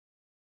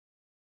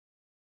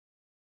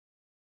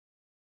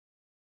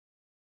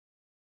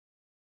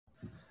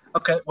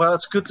Okay, well,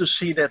 it's good to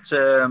see that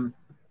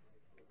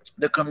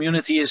the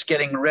community is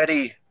getting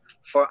ready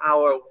for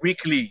our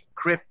weekly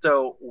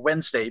Crypto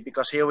Wednesday,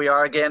 because here we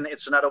are again.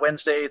 It's another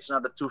Wednesday. It's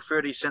another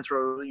 2:30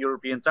 Central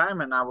European time,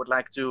 and I would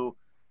like to,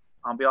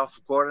 on behalf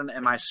of Gordon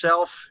and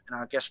myself and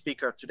our guest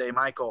speaker today,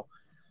 Michael,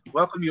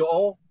 welcome you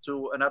all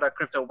to another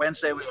Crypto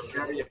Wednesday. We are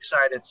very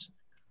excited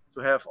to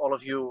have all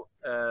of you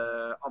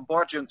on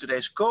board during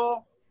today's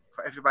call,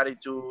 for everybody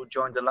to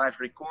join the live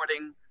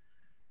recording.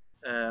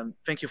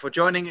 Thank you for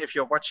joining. If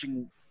you're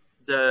watching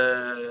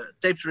the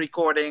taped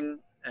recording,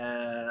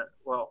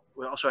 well,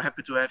 we're also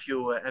happy to have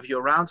you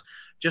around.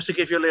 Just to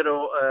give you a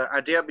little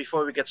idea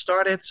before we get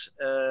started,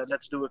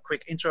 let's do a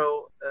quick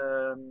intro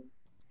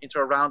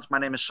round. My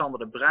name is Sander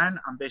de Bruijin.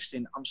 I'm based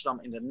in Amsterdam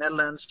in the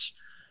Netherlands.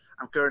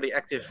 I'm currently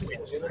active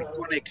with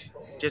Iconic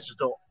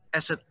Digital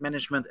Asset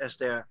Management as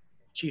their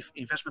Chief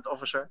Investment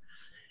Officer.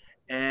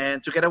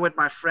 And together with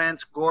my friend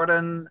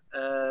Gordon,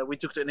 we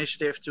took the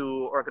initiative to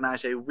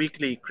organize a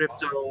weekly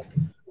Crypto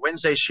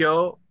Wednesday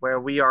show where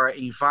we are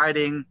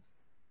inviting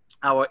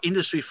our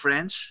industry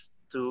friends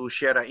to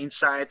share their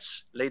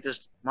insights,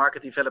 latest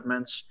market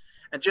developments,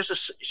 and just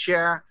to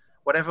share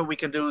whatever we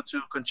can do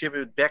to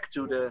contribute back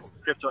to the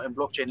crypto and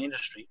blockchain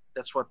industry.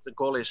 That's what the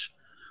goal is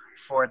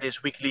for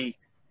this weekly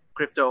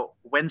Crypto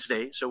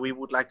Wednesday. So we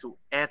would like to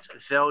add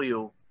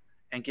value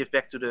and give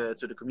back to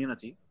the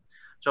community.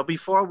 So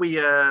before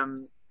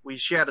we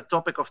share the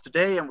topic of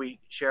today and we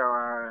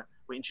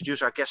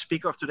introduce our guest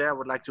speaker of today, I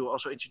would like to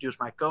also introduce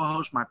my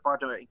co-host, my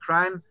partner in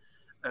crime,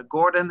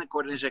 Gordon.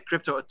 Gordon is a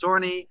crypto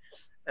attorney.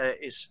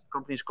 His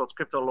company is called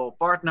CryptoLaw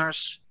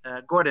Partners.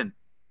 Gordon,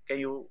 can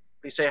you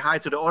please say hi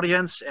to the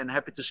audience? And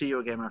happy to see you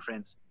again, my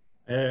friends.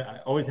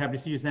 Always happy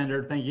to see you,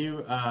 Sander. Thank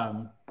you.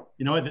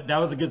 You know, that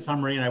was a good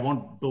summary, and I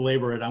won't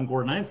belabor it. I'm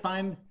Gordon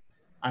Einstein.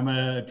 I'm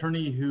an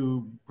attorney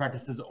who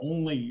practices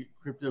only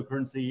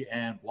cryptocurrency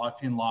and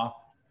blockchain law.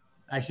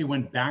 I actually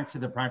went back to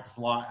the practice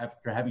law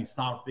after having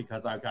stopped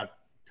because I got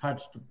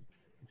touched,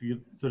 if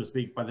you so to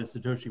speak, by the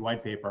Satoshi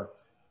white paper.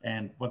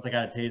 And once I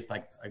got a taste,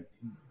 I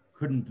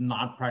couldn't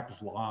not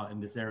practice law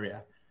in this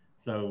area.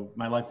 So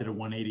my life did a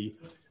 180.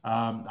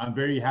 I'm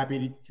very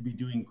happy to be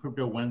doing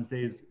Crypto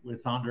Wednesdays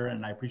with Sander,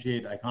 and I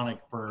appreciate Iconic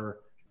for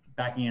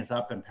backing us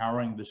up and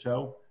powering the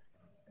show.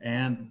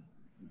 And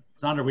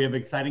Sander, we have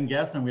exciting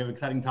guests and we have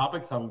exciting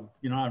topics. So,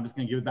 you know, I'm just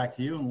going to give it back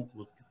to you and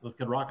let's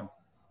get rocking.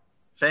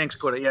 Thanks,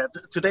 Gordon. Yeah,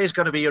 today is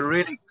going to be a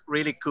really,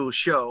 really cool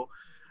show.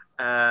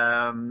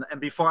 And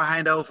before I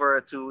hand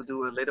over to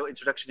do a little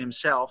introduction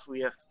himself,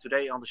 we have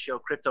today on the show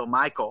Crypto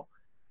Michael,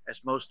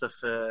 as most of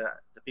the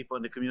people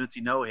in the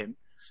community know him.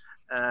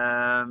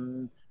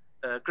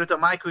 Crypto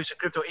Michael is a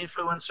crypto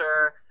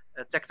influencer,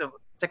 a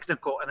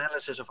technical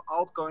analysis of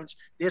altcoins.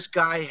 This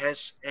guy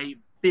has a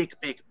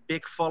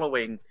big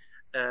following.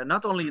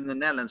 Not only in the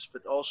Netherlands,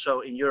 but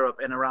also in Europe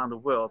and around the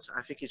world.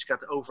 I think he's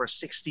got over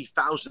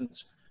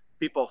 60,000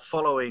 people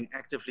following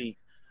actively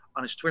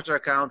on his Twitter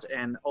account.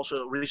 And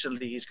also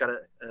recently he's got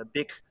a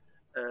big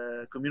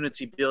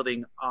community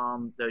building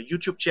on the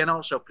YouTube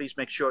channel. So please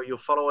make sure you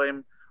follow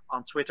him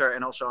on Twitter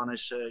and also on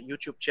his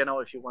YouTube channel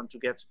if you want to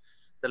get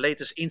the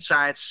latest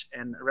insights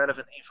and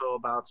relevant info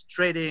about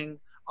trading,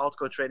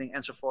 altcoin trading,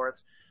 and so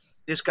forth.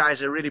 This guy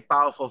is a really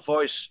powerful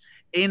voice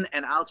in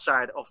and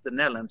outside of the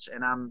Netherlands.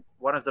 And I'm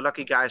one of the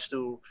lucky guys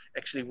to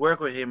actually work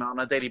with him on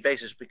a daily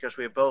basis because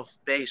we're both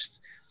based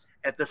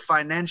at the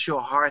financial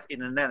heart in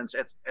the Netherlands,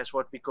 as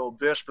what we call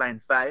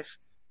Beursplein 5.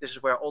 This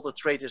is where all the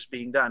trade is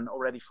being done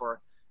already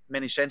for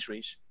many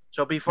centuries.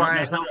 So before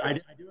I do have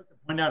to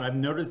point out,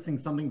 I'm noticing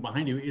something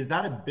behind you. Is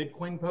that a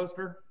Bitcoin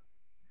poster?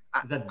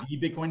 Is that the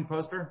Bitcoin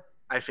poster?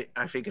 I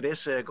think it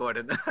is,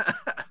 Gordon.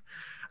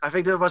 I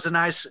think there was a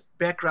nice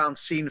background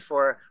scene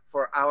for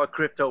our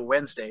Crypto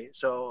Wednesday.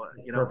 So,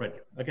 you know,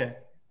 perfect. Okay.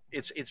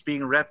 It's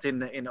being wrapped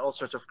in all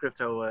sorts of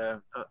crypto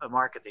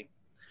marketing.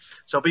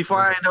 So before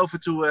I hand over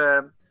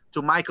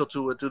to Michael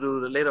to do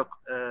the little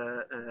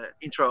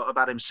intro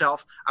about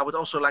himself, I would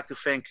also like to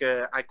thank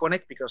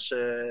Iconic because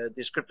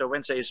this Crypto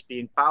Wednesday is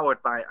being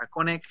powered by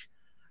Iconic.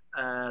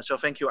 So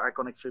thank you,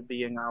 Iconic, for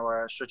being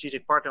our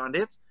strategic partner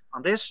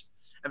on this.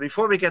 And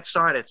before we get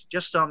started,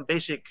 just some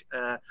basic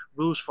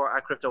rules for our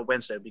Crypto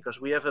Wednesday,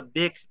 because we have a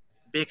big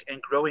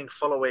and growing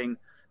following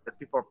that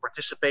people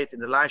participate in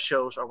the live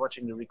shows or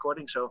watching the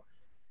recording. So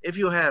if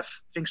you have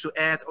things to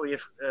add or you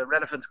have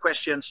relevant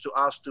questions to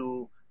ask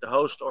to the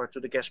host or to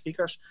the guest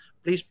speakers,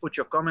 please put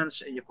your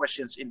comments and your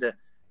questions in the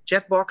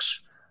chat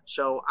box.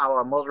 So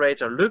our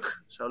moderator,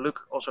 Luc,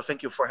 also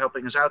thank you for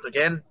helping us out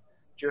again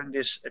during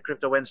this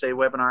Crypto Wednesday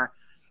webinar.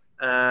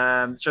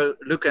 So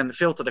Luc can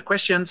filter the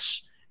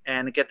questions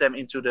and get them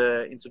into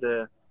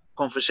the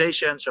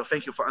conversation. So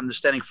thank you for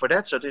understanding for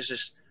that. So this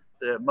is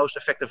the most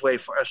effective way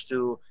for us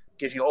to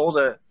give you all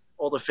the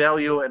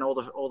value and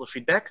all the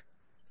feedback.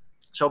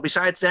 So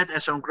besides that,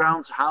 as some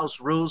ground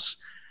house rules,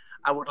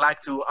 I would like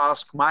to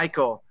ask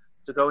Michael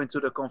to go into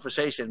the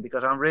conversation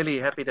because I'm really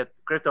happy that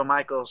Crypto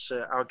Michael's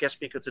our guest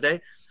speaker today.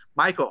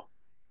 Michael,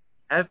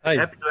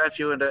 happy to have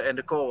you in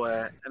the call.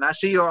 And I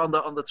see you're on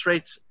the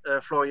trade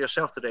floor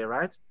yourself today,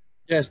 right?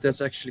 Yes,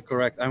 that's actually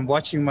correct. I'm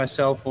watching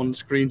myself on the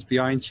screens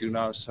behind you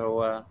now.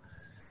 So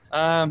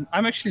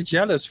I'm actually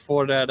jealous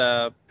for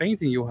that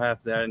painting you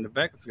have there in the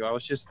back of you. I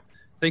was just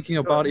thinking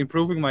about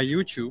improving my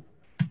YouTube,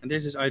 and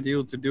this is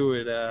ideal to do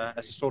it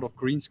as a sort of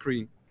green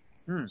screen.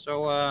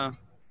 So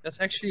that's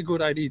actually a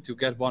good idea to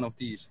get one of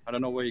these. I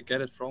don't know where you get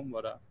it from,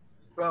 but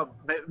well,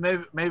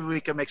 maybe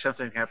we can make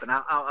something happen.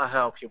 I'll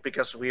help you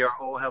because we are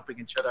all helping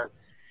each other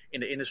in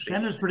the industry.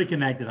 Sander's pretty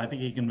connected. I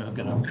think he can hook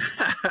it up.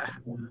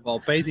 well,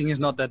 painting is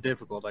not that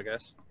difficult, I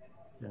guess.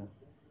 Yeah.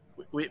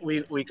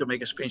 We can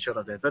make a screenshot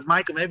of that. But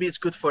Michael, maybe it's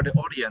good for the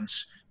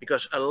audience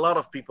because a lot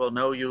of people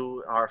know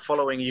you, are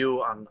following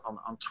you on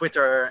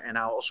Twitter and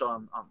now also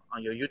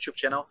on your YouTube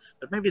channel.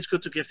 But maybe it's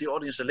good to give the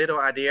audience a little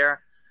idea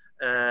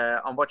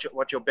on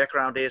what your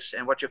background is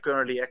and what you're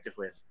currently active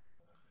with.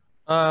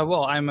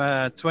 Well, I'm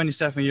a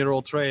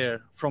 27-year-old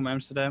trader from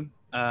Amsterdam,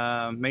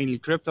 mainly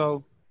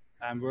crypto.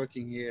 I'm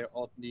working here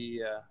on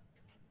the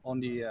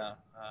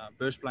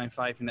Beursplein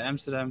 5 in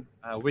Amsterdam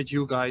with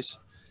you guys.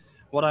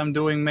 What I'm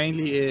doing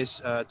mainly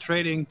is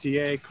trading,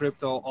 TA,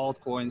 crypto,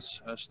 altcoins,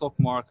 stock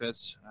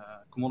markets,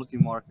 commodity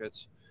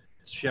markets,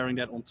 sharing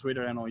that on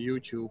Twitter and on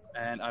YouTube.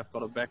 And I've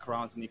got a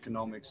background in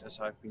economics as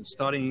I've been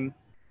studying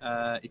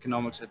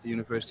economics at the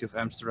University of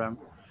Amsterdam.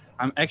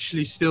 I'm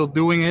actually still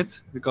doing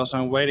it because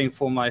I'm waiting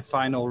for my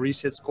final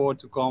research score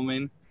to come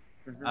in.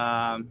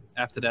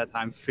 After that,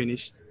 I'm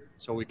finished.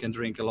 So we can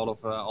drink a lot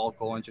of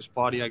alcohol and just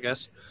party, I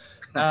guess.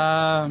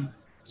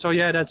 So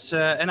yeah, that's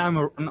and I'm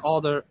an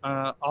author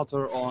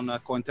on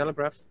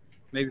Cointelegraph.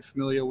 Maybe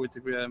familiar with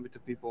the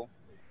people.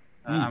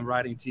 I'm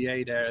writing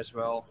TA there as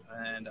well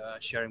and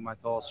sharing my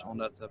thoughts on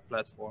that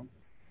platform,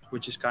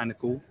 which is kind of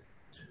cool.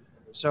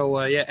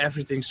 So yeah,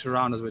 everything's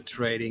surrounded with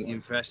trading,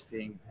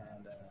 investing,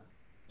 and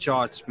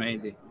charts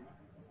mainly.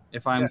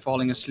 If I'm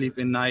falling asleep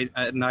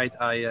at night,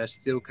 I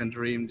still can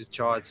dream the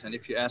charts. And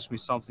if you ask me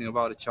something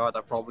about a chart,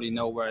 I probably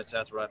know where it's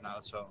at right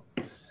now. So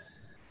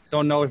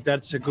don't know if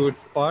that's a good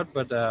part,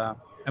 but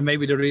and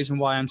maybe the reason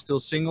why I'm still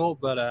single,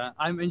 but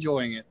I'm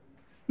enjoying it.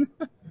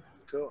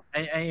 Cool.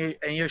 And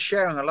you're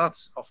sharing a lot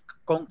of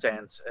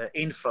content,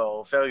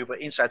 info, valuable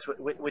insights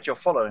with your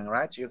following,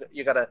 right?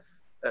 You got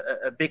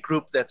a big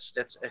group that's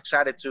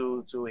excited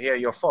to hear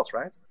your thoughts,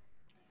 right?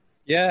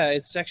 Yeah,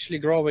 it's actually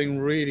growing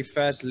really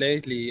fast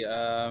lately.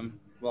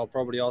 Well,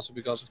 probably also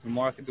because of the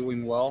market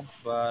doing well,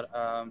 but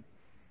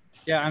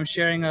yeah, I'm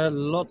sharing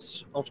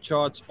lots of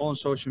charts on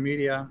social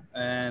media,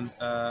 and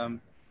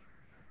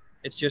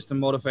it's just a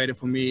motivator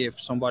for me if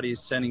somebody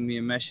is sending me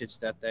a message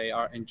that they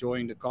are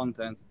enjoying the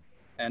content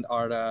and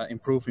are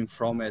improving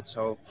from it.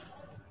 So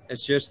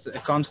it's just a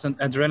constant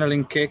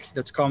adrenaline kick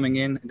that's coming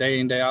in,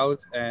 day out,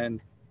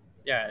 and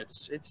yeah,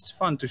 it's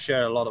fun to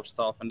share a lot of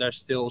stuff. And there's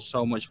still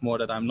so much more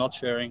that I'm not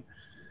sharing,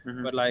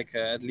 but like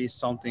at least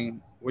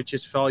something which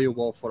is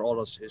valuable for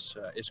others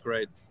is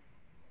great.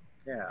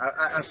 Yeah,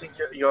 I think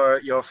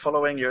your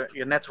following,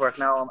 your network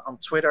now on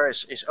Twitter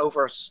is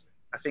over,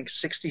 I think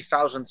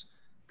 60,000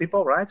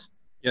 people, right?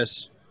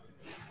 Yes,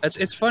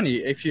 it's funny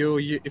if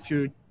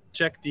you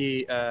check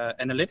the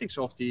analytics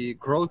of the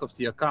growth of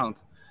the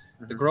account.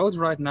 The growth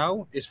right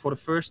now is for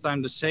the first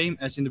time the same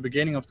as in the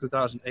beginning of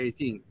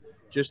 2018.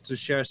 Just to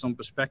share some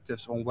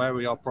perspectives on where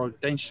we are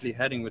potentially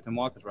heading with the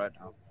market right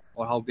now,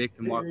 or how big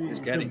the market is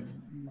getting.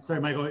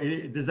 Sorry, Michael,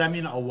 does that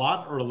mean a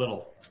lot or a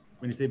little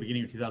when you say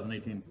beginning of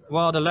 2018?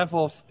 Well, the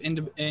level of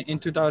in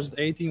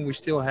 2018 we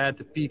still had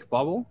the peak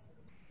bubble,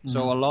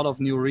 so a lot of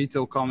new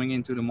retail coming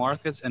into the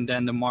markets, and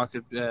then the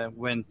market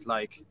went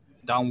like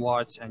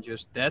downwards and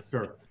just dead.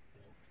 Sure.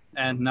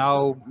 And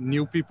now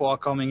new people are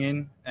coming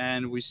in,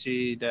 and we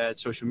see that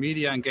social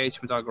media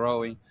engagement are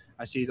growing.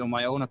 I see it on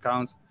my own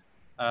account.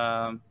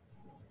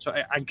 So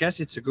I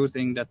guess it's a good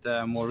thing that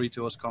more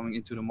retail is coming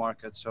into the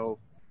market. So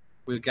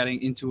we're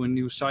getting into a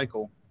new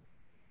cycle.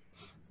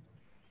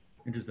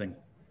 Interesting.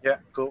 Yeah,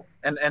 cool.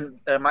 And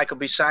Michael,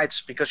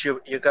 besides, because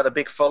you got a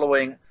big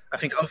following, I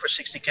think over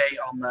 60K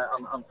on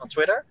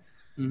Twitter,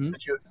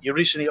 but you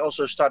recently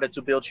also started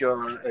to build your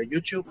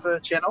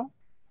YouTube channel.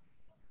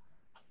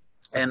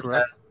 That's and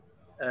correct.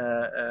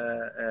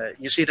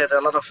 You see that a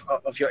lot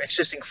of your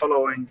existing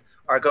following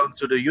are going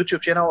to the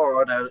YouTube channel,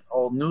 or are they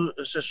all new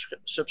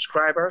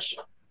subscribers?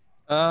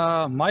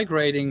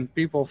 Migrating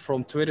people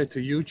from Twitter to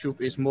YouTube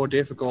is more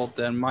difficult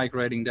than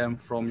migrating them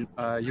from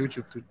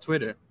YouTube to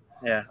Twitter.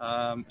 Yeah.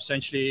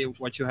 Essentially,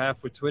 what you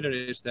have with Twitter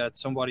is that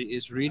somebody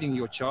is reading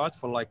your chart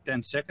for like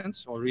 10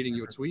 seconds or reading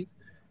your tweet.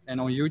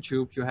 And on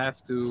YouTube, you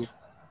have to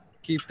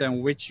keep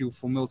them with you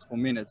for multiple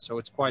minutes. So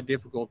it's quite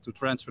difficult to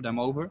transfer them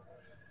over.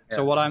 Yeah.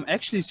 So what I'm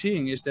actually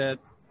seeing is that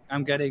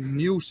I'm getting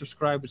new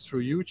subscribers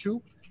through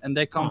YouTube and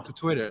they come to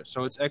Twitter.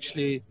 So it's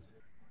actually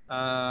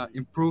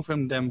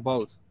improving them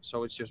both.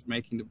 So it's just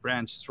making the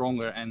brand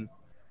stronger and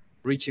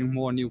reaching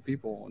more new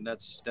people. And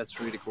that's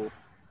really cool.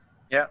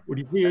 Yeah. Would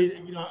you say,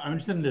 I'm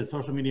interested in the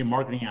social media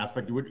marketing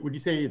aspect. Would you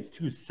say it's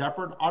two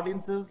separate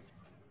audiences,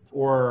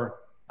 or?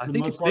 I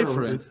think it's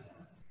different.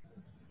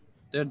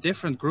 They're a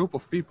different group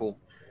of people,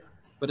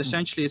 but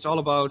essentially it's all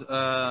about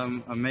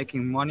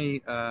making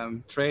money,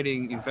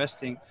 trading,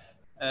 investing.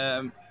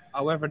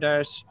 However,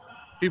 there's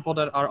people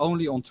that are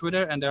only on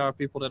Twitter and there are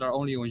people that are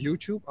only on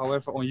YouTube.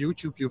 However, on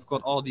YouTube, you've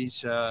got all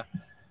these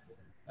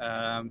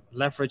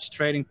leverage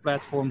trading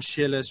platforms,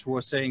 shillers, who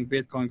are saying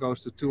Bitcoin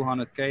goes to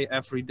 200K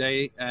every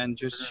day and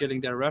just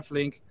shilling their ref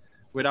link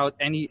without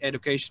any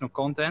educational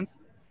content.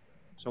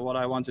 So what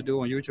I want to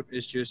do on YouTube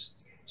is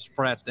just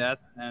spread that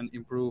and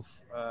improve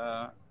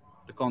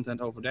the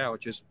content over there, or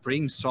just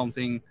bring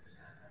something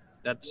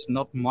that's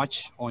not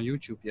much on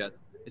YouTube yet.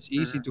 It's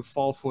easy to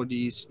fall for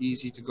these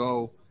easy to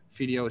go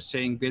videos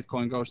saying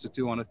Bitcoin goes to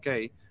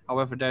 200K.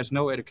 However, there's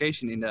no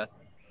education in that.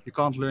 You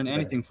can't learn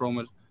anything from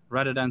it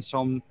rather than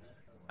some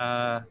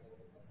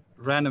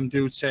random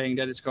dude saying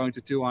that it's going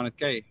to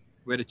 200K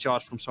with a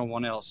chart from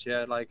someone else.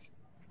 Yeah, like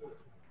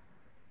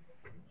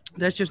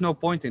there's just no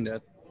point in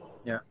that.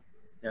 Yeah,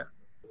 yeah.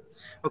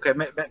 Okay,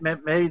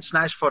 maybe it's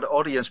nice for the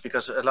audience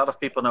because a lot of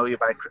people know you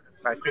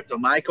by Crypto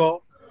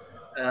Michael.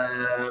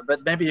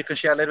 But maybe you can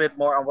share a little bit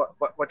more on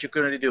what you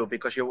currently do,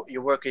 because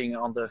you're working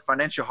on the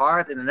financial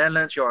heart in the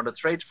Netherlands. You're on the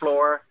trade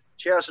floor.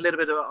 Share us a little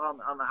bit on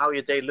how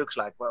your day looks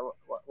like.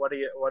 What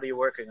are you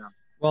working on?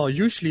 Well,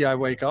 usually I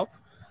wake up,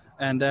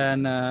 and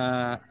then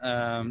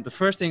the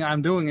first thing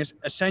I'm doing is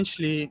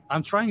essentially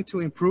I'm trying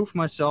to improve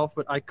myself,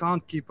 but I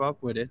can't keep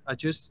up with it. I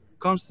just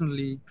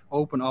constantly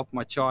open up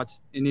my charts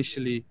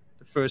initially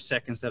the first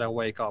seconds that I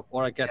wake up,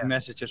 or I get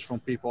messages from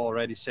people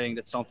already saying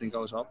that something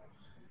goes up.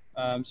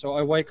 So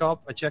I wake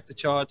up, I check the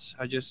charts,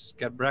 I just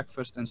get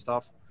breakfast and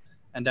stuff,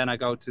 and then I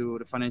go to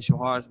the financial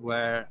heart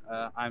where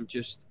I'm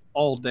just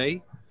all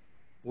day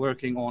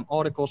working on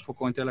articles for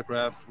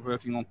Cointelegraph,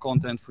 working on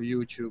content for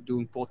YouTube,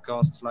 doing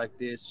podcasts like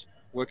this,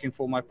 working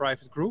for my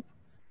private group,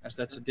 as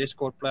that's a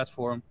Discord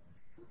platform.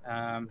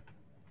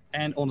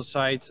 And on the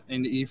side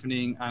in the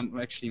evening, I'm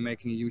actually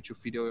making a YouTube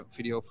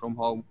video from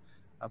home,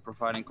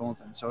 providing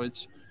content. So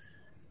it's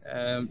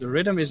the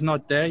rhythm is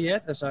not there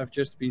yet, as I've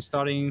just been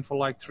studying for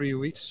like 3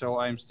 weeks. So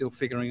I'm still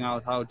figuring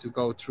out how to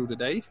go through the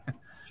day.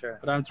 Sure.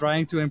 But I'm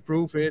trying to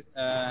improve it,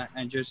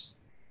 and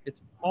just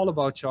it's all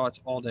about charts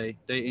all day,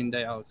 day in,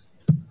 day out.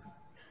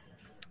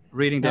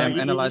 Reading them,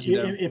 analyzing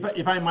them.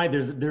 If I might,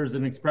 there's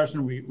an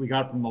expression we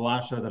got from the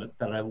last show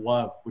that I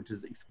love, which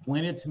is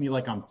explain it to me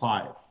like I'm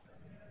 5.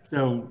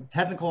 So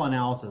technical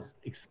analysis,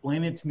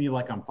 explain it to me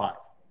like I'm 5.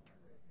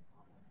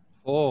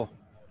 Oh.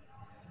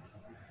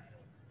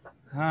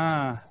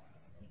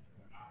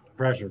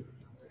 Pressure.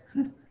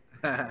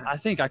 I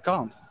think I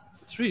can't.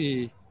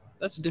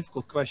 That's a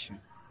difficult question.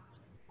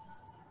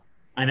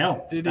 I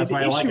know. The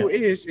why issue I like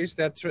it. is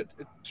that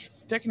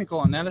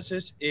technical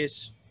analysis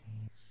is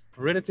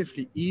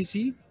relatively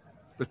easy,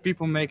 but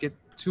people make it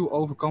too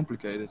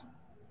overcomplicated.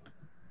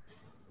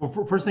 Well,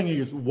 first thing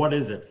is, what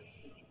is it?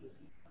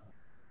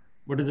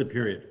 What is it,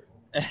 period?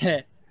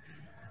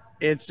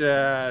 It's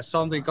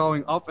something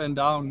going up and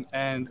down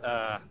and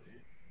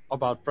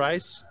about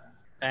price,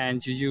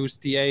 and you use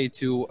TA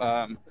to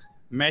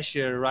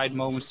measure right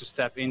moments to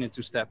step in and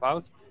to step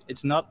out.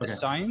 It's not a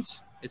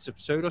science, it's a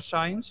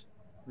pseudoscience,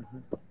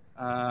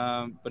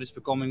 but it's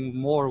becoming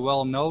more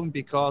well known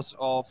because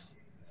of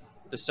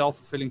the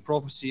self-fulfilling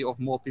prophecy of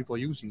more people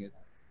using it.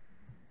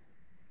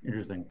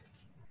 Interesting.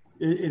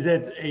 Is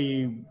it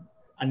a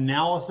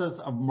analysis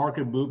of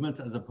market movements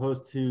as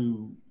opposed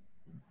to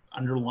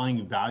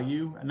underlying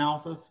value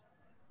analysis?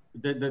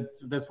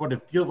 That's what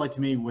it feels like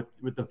to me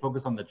with the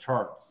focus on the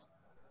charts.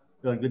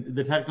 Like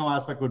the technical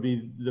aspect would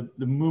be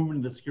the movement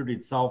of the security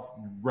itself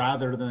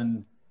rather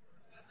than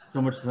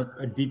so much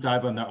a deep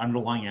dive on the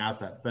underlying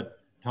asset. But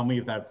tell me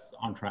if that's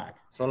on track.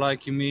 So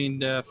like you mean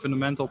the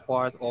fundamental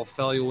part of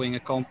valuing a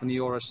company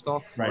or a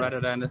stock rather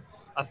than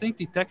I think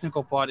the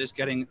technical part is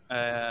getting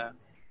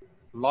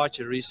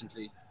larger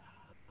recently.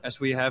 As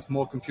we have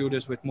more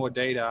computers with more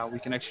data, we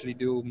can actually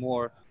do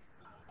more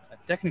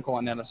technical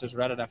analysis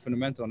rather than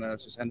fundamental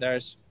analysis. And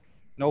there's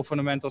no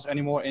fundamentals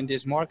anymore in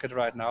this market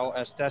right now,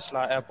 as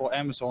Tesla, Apple,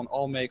 Amazon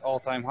all make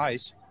all-time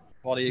highs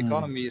while the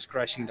economy is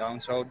crashing down.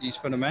 So these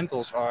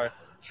fundamentals are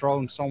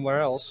thrown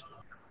somewhere else.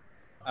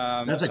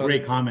 That's a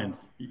great comment.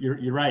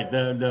 You're right.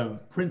 The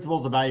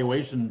principles of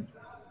valuation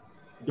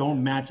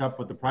don't match up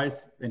with the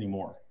price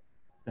anymore.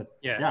 The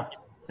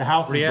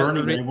house is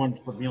burning. Everyone's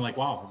being like,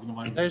 wow.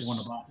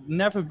 There's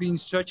never been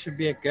such a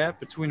big gap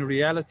between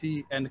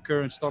reality and the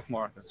current stock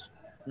markets.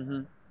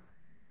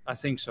 I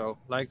think so.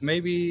 Like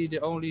maybe the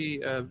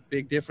only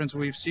big difference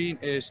we've seen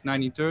is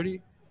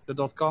 1930, the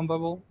dot-com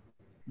bubble.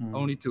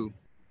 Only 2.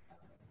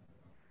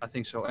 I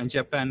think so. And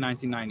Japan,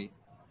 1990.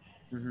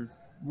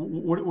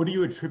 What do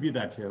you attribute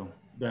that to?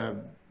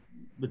 The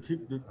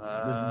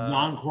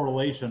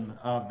non-correlation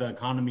of the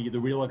economy, the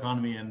real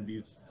economy, and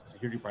these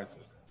security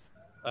prices?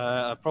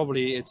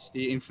 Probably it's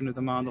the infinite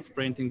amount of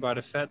printing by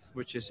the Fed,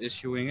 which is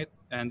issuing it,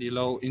 and the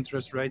low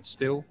interest rates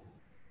still.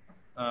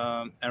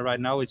 And right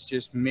now it's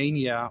just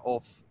mania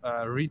of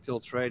retail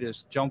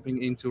traders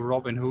jumping into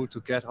Robinhood to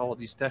get all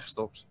these tech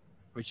stocks,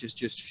 which is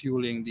just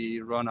fueling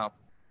the run up.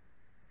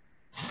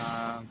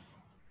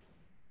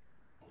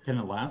 Can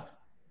it last?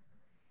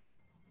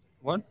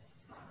 What?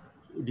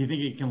 Do you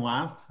think it can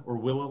last, or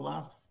will it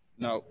last?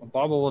 No, a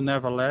bubble will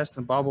never last.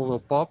 A bubble will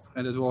pop,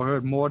 and it will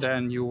hurt more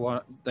than you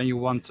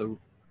want to.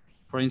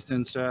 For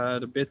instance,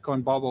 the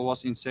Bitcoin bubble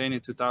was insane in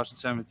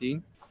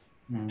 2017,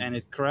 and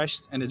it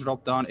crashed and it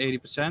dropped down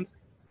 80%.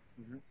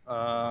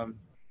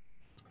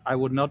 I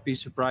would not be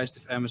surprised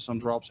if Amazon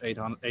drops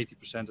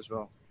 80% as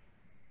well.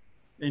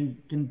 And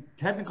can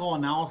technical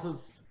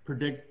analysis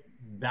predict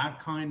that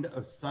kind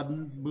of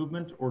sudden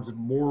movement, or is it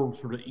more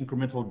sort of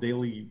incremental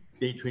daily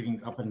day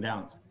trading up and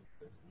downs?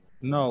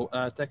 No,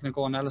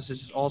 technical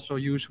analysis is also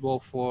useful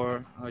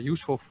for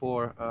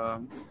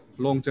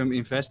long-term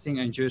investing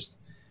and just,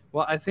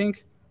 well, I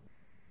think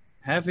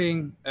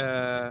having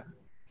a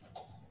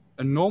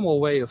normal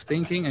way of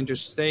thinking and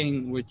just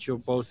staying with your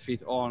both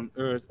feet on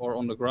earth or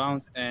on the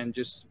ground and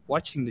just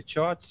watching the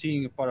chart,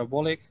 seeing a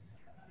parabolic,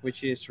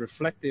 which is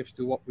reflective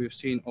to what we've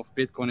seen of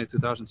Bitcoin in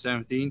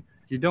 2017.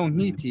 You don't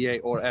need TA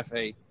or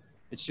FA.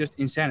 It's just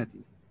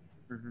insanity.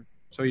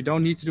 So you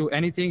don't need to do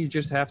anything. You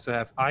just have to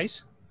have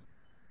eyes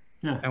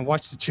and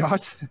watch the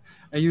chart,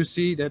 and you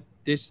see that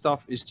this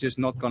stuff is just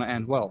not going to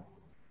end well.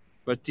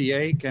 But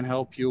TA can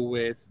help you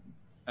with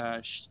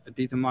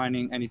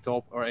determining any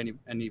top or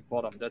any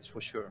bottom, that's for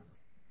sure.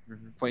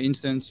 For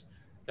instance,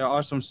 there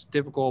are some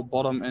typical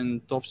bottom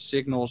and top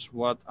signals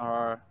what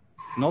are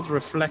not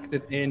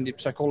reflected in the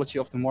psychology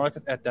of the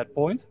market at that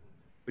point,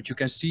 but you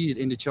can see it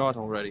in the chart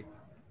already.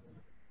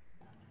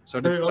 So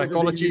the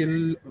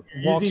psychology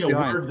walks using a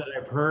behind. word that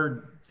I've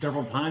heard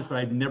several times, but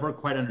I've never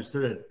quite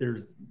understood it.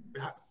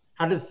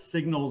 How does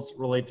signals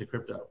relate to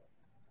crypto?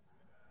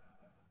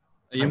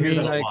 You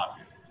mean like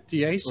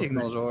TA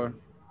signals, or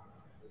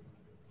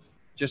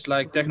just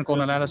like technical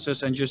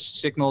analysis and just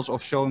signals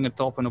of showing a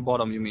top and a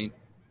bottom, you mean?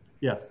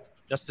 Yes.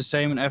 That's the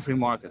same in every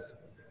market.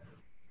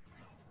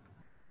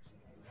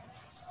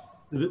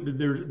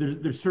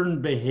 There's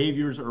certain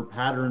behaviors or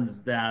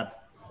patterns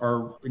that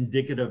are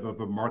indicative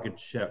of a market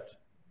shift.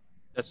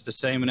 That's the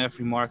same in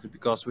every market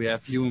because we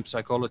have human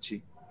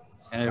psychology,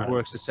 and it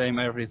works the same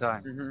every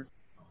time.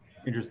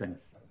 Interesting.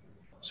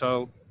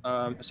 So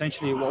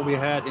essentially what we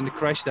had in the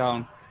crash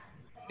down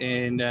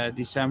in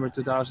December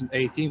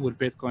 2018 with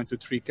Bitcoin to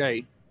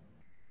 3K,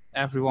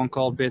 everyone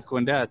called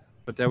Bitcoin dead,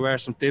 but there were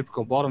some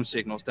typical bottom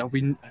signals that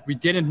we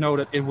didn't know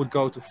that it would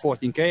go to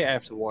 14K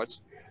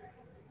afterwards.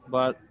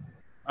 But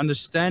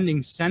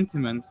understanding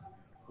sentiment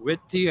with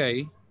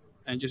TA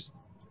and just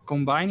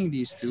combining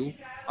these two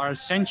are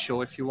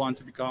essential if you want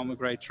to become a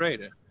great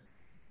trader.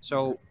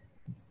 So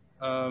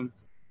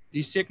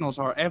these signals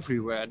are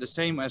everywhere, the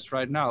same as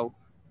right now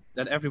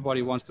that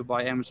everybody wants to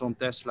buy Amazon,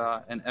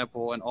 Tesla, and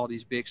Apple and all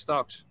these big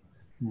stocks.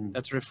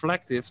 That's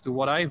reflective to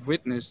what I've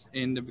witnessed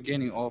in the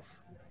beginning of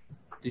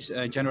this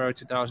January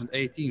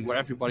 2018, where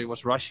everybody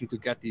was rushing to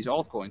get these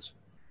altcoins.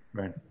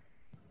 Right.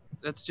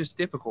 That's just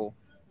typical.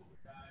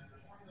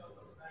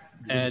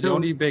 The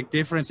only big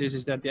difference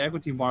is that the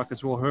equity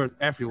markets will hurt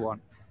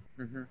everyone.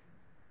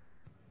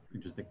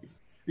 Interesting.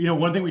 You know,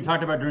 one thing we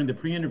talked about during the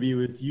pre-interview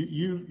is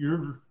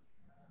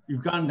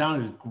you've gone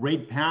down this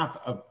great path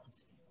of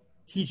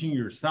teaching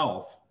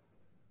yourself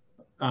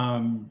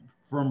from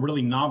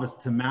really novice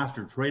to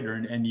master trader,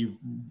 and you've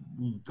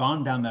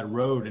gone down that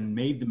road and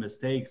made the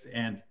mistakes.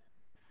 And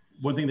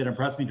one thing that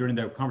impressed me during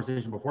the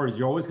conversation before is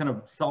you're always kind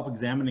of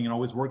self-examining and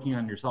always working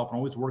on yourself and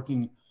always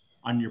working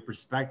on your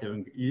perspective.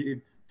 And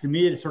to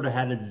me, it sort of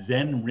had a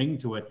Zen ring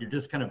to it. You're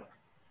just kind of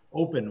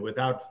open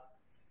without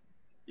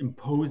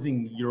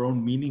imposing your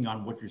own meaning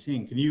on what you're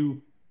seeing. Can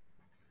you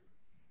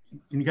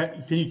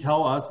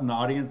tell us in the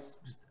audience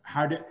just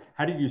how did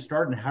you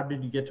start and how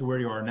did you get to where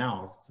you are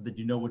now, so that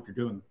you know what you're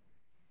doing?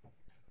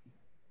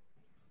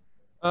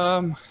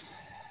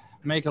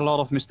 Make a lot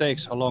of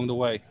mistakes along the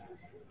way,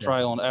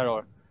 trial and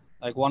error.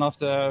 Like one of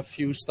the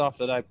few stuff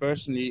that I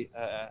personally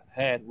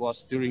had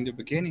was during the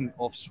beginning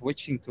of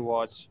switching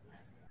towards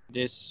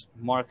this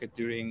market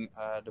during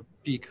the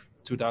peak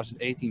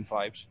 2018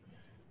 vibes.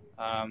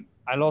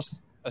 I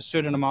lost a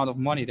certain amount of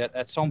money that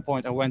at some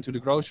point I went to the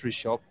grocery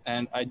shop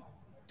and I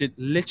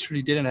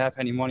literally didn't have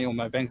any money on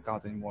my bank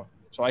account anymore.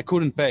 So I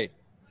couldn't pay.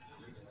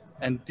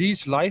 And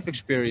these life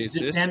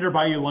experiences... Did Sander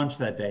buy you lunch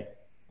that day?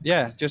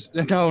 Yeah, just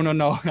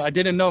no. I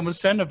didn't know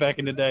Sander back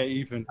in the day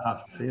even.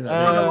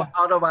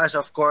 Otherwise,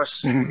 of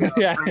course,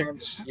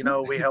 friends,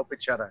 we help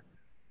each other.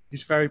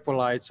 He's very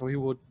polite, so he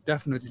would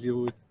definitely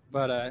do it.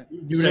 But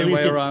same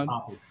way around.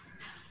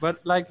 But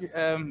like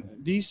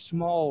these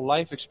small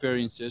life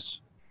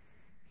experiences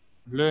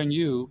learn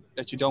you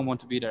that you don't want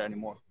to be there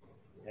anymore.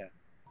 Yeah.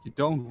 You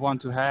don't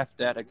want to have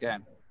that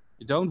again.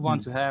 You don't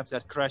want to have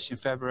that crash in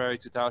February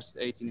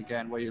 2018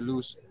 again, where you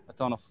lose a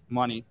ton of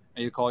money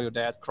and you call your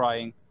dad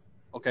crying,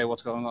 okay,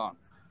 what's going on?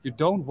 You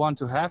don't want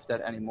to have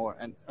that anymore.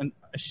 And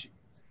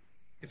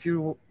if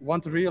you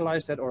want to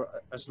realize that, or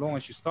as long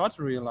as you start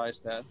to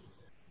realize that,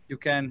 you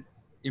can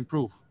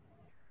improve.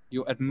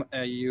 You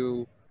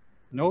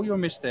know your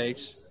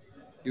mistakes,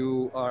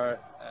 you're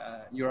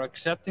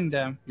accepting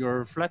them, you're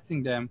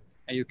reflecting them,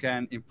 and you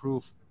can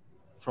improve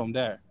from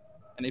there.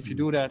 And if you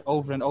do that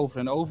over and over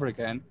and over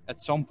again, at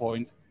some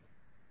point,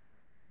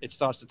 it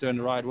starts to turn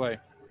the right way.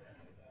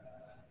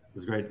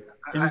 was great.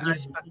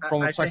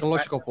 From a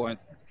psychological point.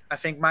 I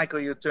think, Michael,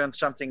 you turned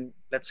something,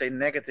 let's say,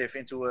 negative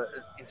into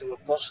a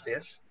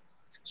positive.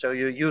 So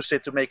you used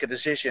it to make a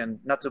decision,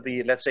 not to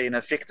be, let's say, in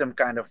a victim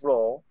kind of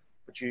role,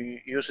 but you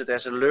use it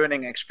as a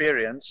learning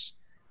experience,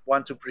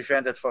 one to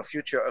prevent it for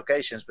future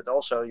occasions, but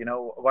also, you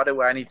know, what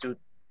do I need to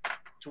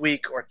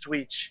tweak or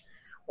tweak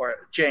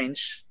or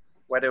change?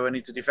 Where do I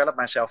need to develop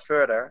myself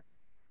further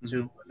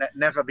to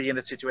never be in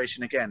that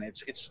situation again?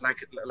 It's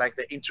like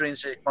the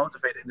intrinsic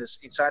motivator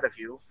inside of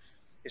you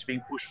is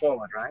being pushed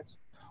forward, right?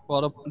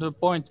 Well, the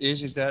point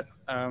is that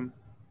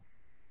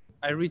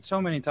I read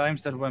so many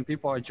times that when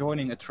people are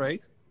joining a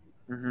trade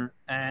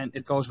and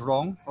it goes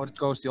wrong or it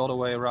goes the other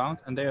way around,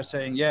 and they are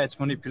saying, yeah, it's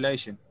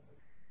manipulation.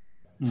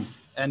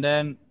 And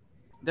then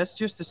that's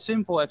just a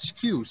simple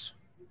excuse.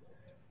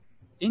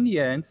 In the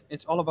end,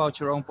 it's all about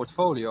your own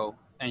portfolio,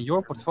 and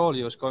your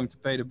portfolio is going to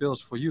pay the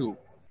bills for you.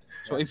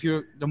 So if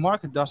the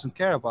market doesn't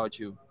care about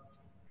you.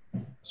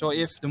 So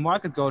if the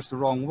market goes the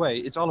wrong way,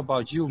 it's all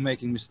about you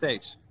making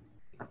mistakes.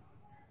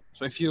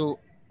 So if you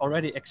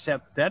already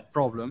accept that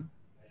problem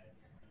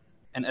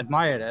and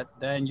admire that,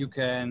 then you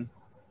can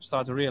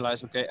start to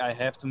realize, okay, I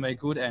have to make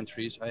good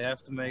entries. I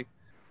have to make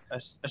a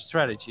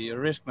strategy, a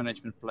risk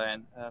management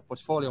plan, a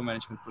portfolio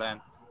management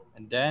plan.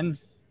 And then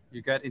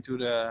you get into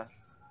the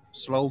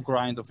slow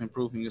grind of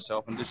improving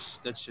yourself. And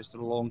that's just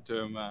a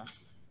long-term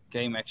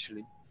game,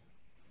 actually.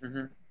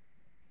 You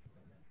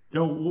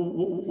know,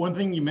 one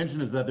thing you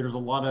mentioned is that there's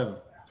a lot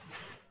of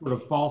sort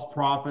of false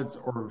prophets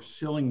or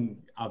shilling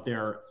out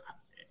there.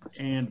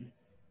 And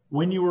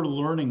when you were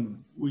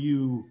learning, were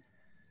you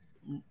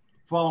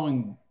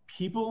following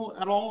people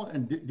at all?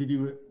 And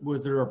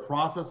was there a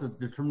process of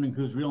determining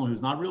who's real and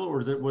who's not real? Or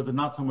was it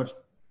not so much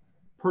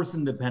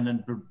person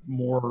dependent, but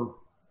more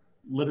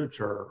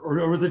literature?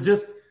 Or was it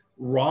just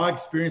raw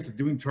experience of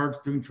doing charts,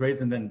 doing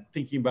trades, and then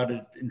thinking about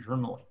it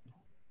internally?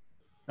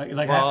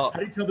 Well, how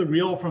do you tell the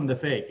real from the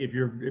fake if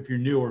you're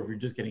new or if you're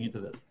just getting into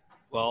this?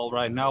 Well,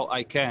 right now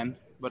I can,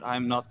 but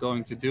I'm not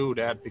going to do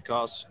that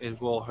because it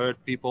will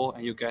hurt people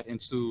and you get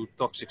into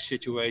toxic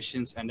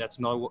situations, and that's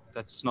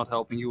not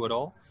helping you at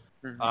all.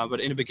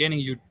 But in the beginning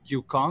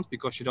you can't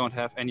because you don't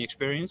have any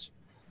experience.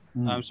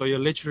 So you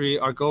literally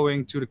are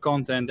going to the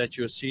content that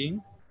you're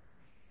seeing.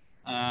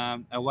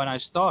 And when I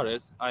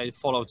started, I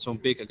followed some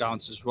big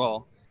accounts as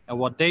well. And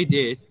what they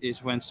did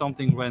is when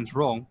something went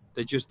wrong,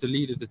 they just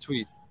deleted the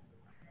tweet.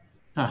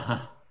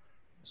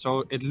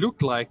 So it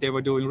looked like they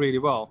were doing really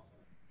well.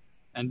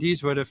 And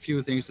these were the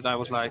few things that I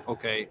was like,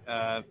 okay,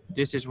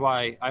 this is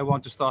why I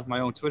want to start my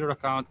own Twitter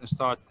account and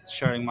start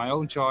sharing my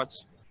own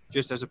charts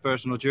just as a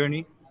personal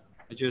journey,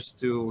 just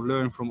to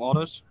learn from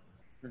others.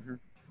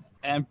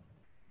 And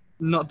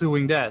not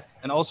doing that.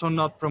 And also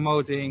not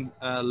promoting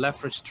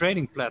leverage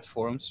trading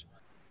platforms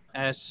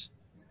as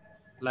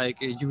like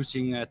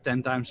using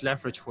 10 times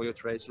leverage for your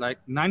trades. Like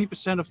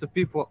 90% of the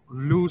people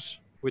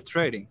lose with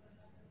trading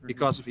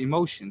because of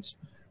emotions.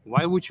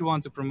 Why would you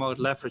want to promote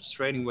leverage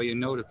trading where you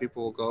know that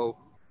people will go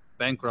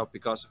bankrupt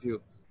because of you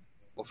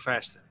or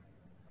faster?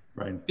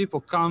 Right.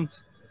 People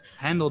can't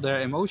handle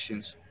their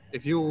emotions.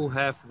 If you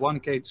have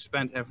 1K to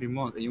spend every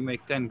month and you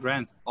make 10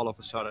 grand all of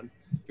a sudden,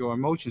 your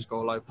emotions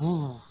go like,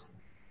 whoo.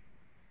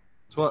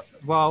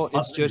 Well,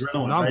 it's just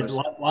numbers.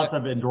 Right? Lots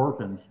of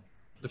endorphins.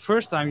 The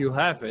first time you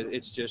have it,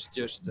 it's just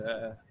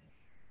an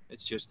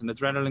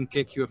adrenaline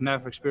kick you have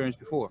never experienced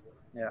before.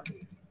 Yeah.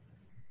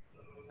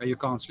 And you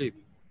can't sleep,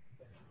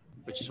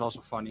 which is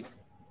also funny.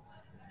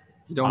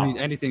 You don't need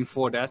anything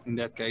for that in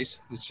that case.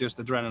 It's just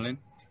adrenaline.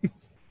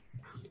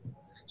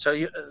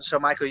 So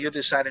Michael, you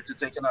decided to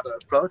take another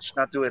approach,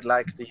 not do it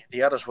like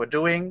the others were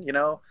doing, you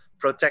know,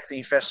 protect the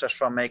investors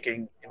from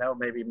making, you know,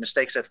 maybe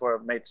mistakes that were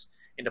made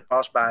in the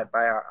past by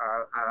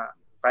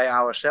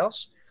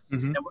ourselves.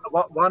 And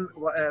what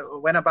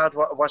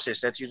was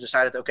this that you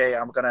decided, okay,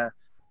 I'm gonna,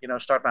 you know,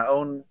 start my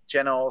own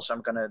channels,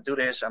 I'm gonna do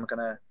this, I'm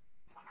gonna.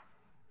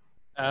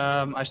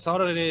 I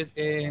started it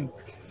in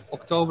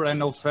October and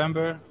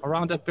November,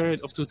 around that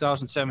period of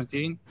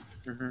 2017.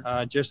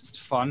 Just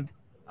fun.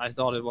 I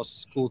thought it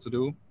was cool to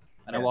do.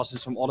 And I was in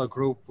some other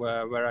group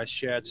where I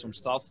shared some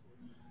stuff.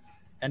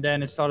 And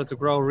then it started to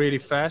grow really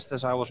fast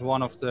as I was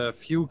one of the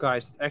few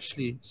guys that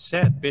actually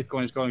said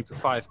Bitcoin is going to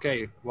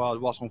 5K while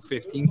it was on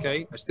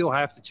 15K. I still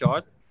have the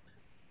chart.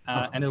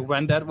 And it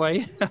went that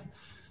way.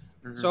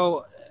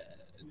 So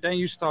then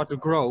you start to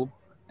grow,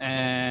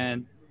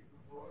 and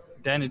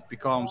then it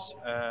becomes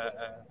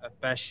a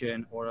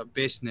passion or a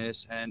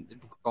business, and it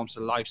becomes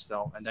a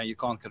lifestyle, and then you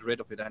can't get rid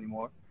of it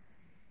anymore.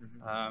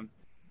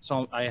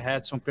 So I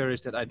had some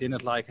periods that I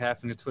didn't like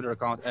having a Twitter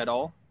account at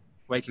all.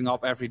 Waking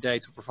up every day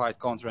to provide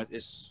content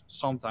is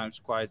sometimes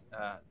quite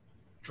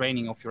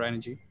draining of your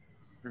energy.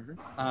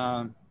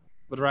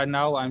 But right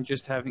now I'm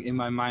just having in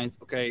my mind,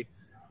 okay,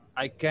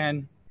 I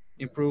can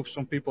improve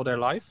some people their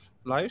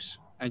lives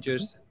and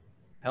just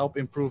help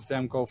improve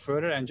them go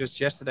further. And just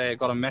yesterday I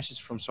got a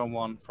message from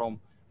someone from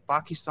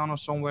Pakistan or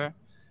somewhere,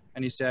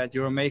 and he said,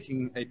 you're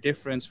making a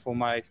difference for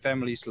my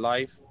family's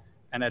life,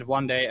 and that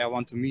one day I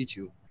want to meet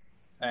you.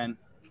 And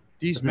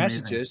these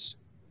messages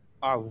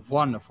are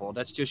wonderful.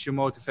 That's just your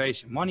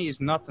motivation. Money is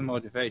not the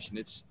motivation.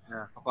 It's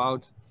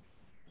about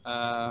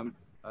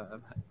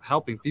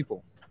helping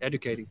people,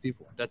 educating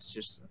people.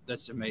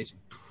 That's amazing.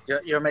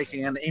 You're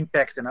making an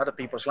impact in other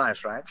people's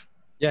lives, right?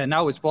 Yeah,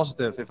 now it's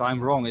positive. If I'm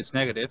wrong, it's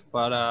negative,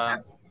 but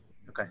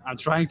Okay. I'm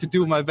trying to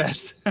do my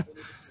best.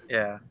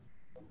 Yeah.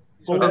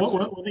 So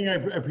one thing I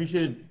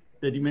appreciated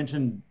that you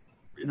mentioned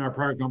in our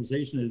prior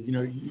conversation is, you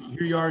know,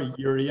 here you are,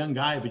 you're a young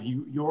guy, but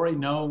you already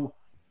know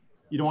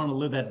you don't want to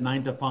live that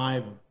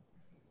 9-to-5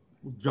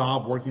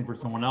 job working for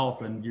someone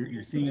else, and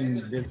you're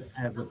seeing this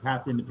as a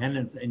path to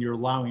independence, and you're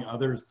allowing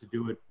others to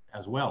do it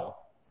as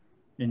well,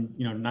 and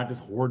you know, not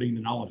just hoarding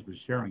the knowledge but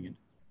sharing it.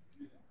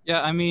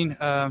 Yeah, I mean,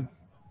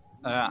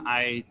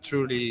 I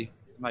truly,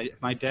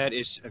 my dad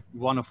is a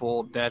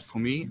wonderful dad for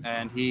me,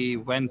 and he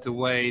went the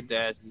way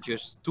that he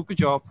just took a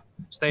job,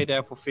 stayed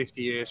there for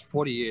 50 years,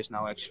 40 years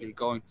now actually,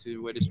 going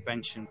to with his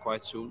pension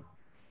quite soon,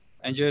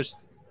 and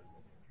just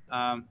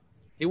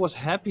he was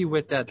happy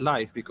with that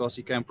life because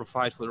he can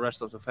provide for the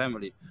rest of the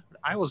family. But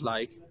I was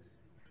like,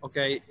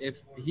 okay,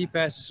 if he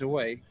passes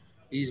away,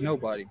 he's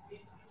nobody.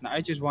 And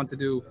I just want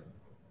to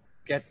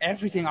get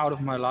everything out of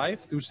my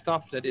life, do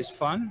stuff that is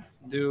fun,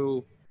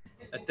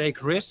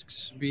 take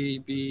risks,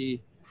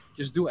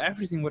 just do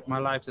everything with my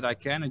life that I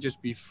can, and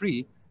just be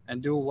free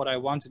and do what I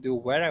want to do,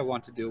 where I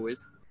want to do it,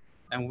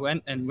 and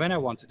when I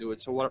want to do it.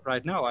 So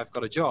right now I've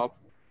got a job.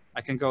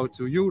 I can go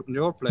to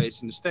your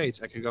place in the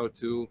States. I can go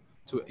to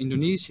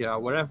Indonesia,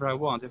 wherever I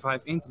want. If I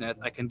have internet,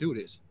 I can do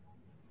this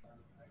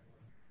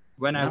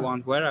when I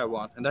want, where I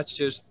want. And that's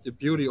just the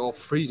beauty of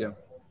freedom.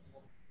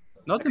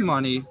 Not the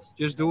money,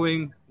 just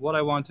doing what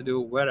I want to do,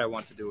 where I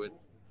want to do it.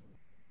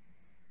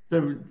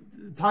 So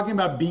talking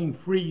about being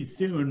free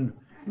soon,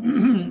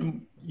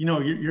 you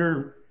know,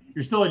 you're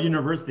still at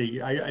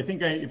university. I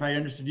think if I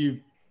understood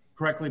you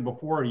correctly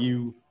before,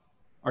 you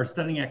are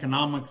studying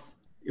economics.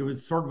 It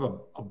was sort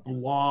of a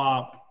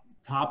blah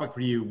topic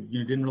for you. You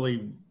know, didn't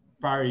really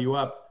fire you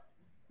up.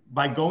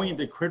 By going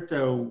into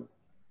crypto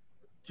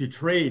to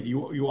trade,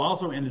 you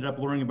also ended up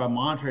learning about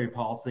monetary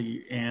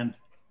policy and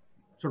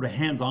sort of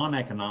hands-on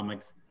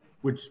economics,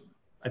 which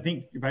I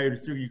think, if I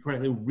understood you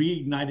correctly,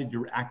 reignited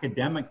your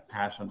academic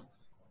passion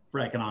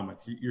for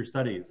economics, your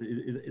studies.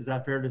 Is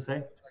that fair to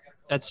say?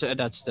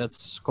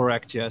 That's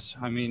correct. Yes,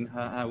 I mean,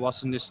 I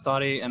was in this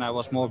study, and I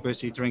was more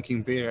busy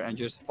drinking beer and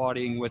just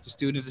partying with the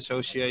student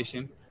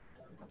association.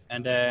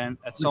 And then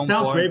at some point,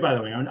 sounds great, by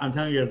the way. I'm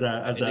telling you, as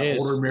an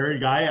older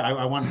married guy,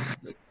 I want.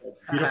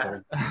 It's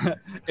beautiful.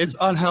 It's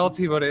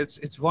unhealthy, but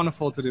it's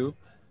wonderful to do.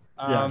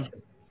 Yeah.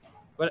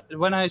 But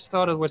when I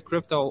started with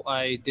crypto,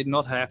 I did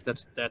not have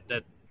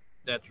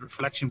that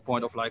reflection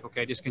point of like,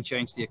 okay, this can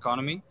change the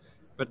economy.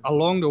 But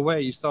along the way,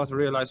 you start to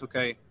realize,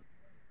 okay,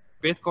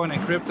 Bitcoin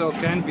and crypto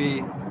can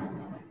be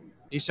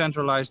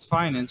decentralized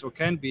finance, or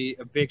can be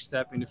a big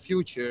step in the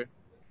future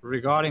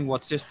regarding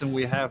what system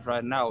we have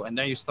right now. And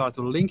then you start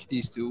to link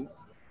these two,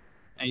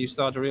 and you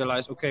start to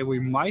realize, okay, we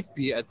might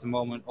be at the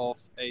moment of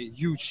a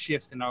huge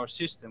shift in our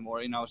system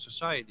or in our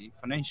society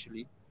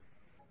financially.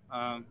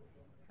 And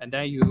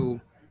then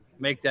you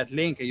make that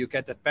link, and you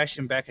get that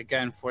passion back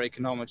again for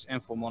economics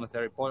and for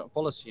monetary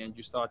policy. And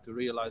you start to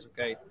realize,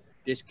 okay,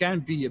 this can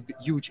be a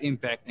huge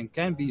impact and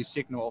can be a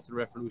signal of the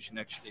revolution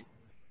actually.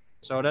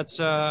 So that's,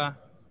 the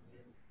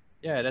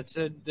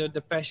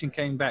passion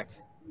came back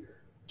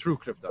through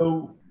crypto.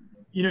 So,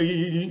 you know,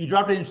 you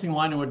dropped an interesting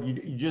line in what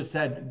you just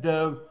said.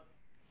 The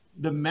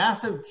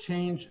massive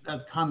change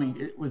that's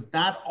coming, was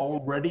that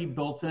already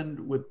built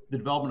in with the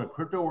development of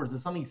crypto, or is it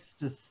something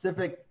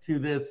specific to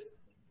this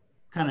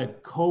kind of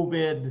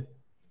COVID,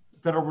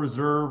 Federal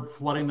Reserve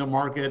flooding the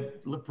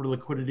market for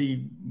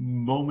liquidity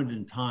moment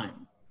in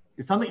time?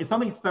 Is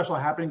something special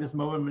happening this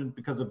moment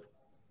because of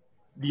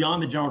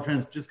beyond the general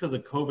trends, just because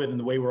of COVID and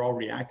the way we're all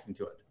reacting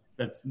to it,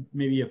 that's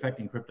maybe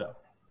affecting crypto?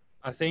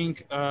 I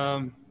think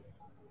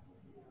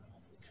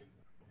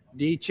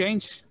the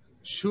change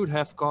should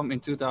have come in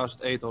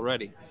 2008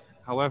 already.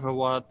 However,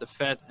 what the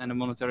Fed and the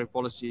monetary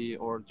policy,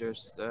 or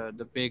just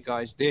the big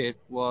guys, did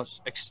was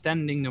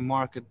extending the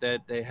market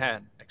that they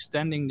had,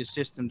 extending the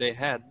system they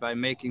had by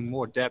making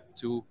more debt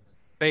to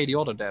pay the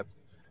other debt,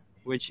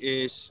 which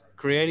is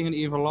creating an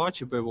even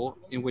larger bubble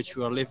in which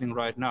we are living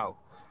right now.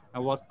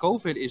 And what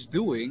COVID is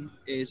doing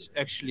is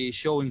actually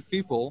showing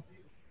people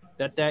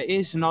that there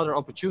is another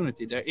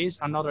opportunity, there is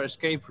another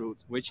escape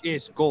route, which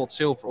is gold,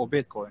 silver, or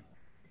Bitcoin.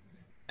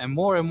 And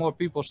more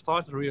people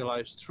start to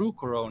realize through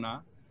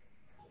Corona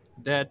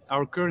that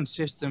our current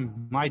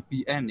system might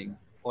be ending,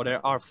 or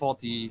there are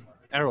faulty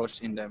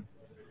errors in them.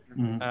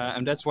 Mm-hmm.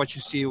 And that's what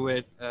you see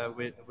with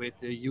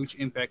the huge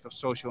impact of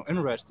social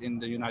unrest in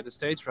the United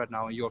States right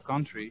now, in your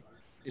country.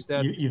 Is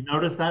that you've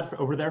noticed that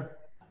over there?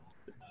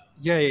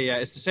 Yeah.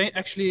 It's the same.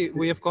 Actually,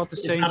 we have got the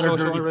same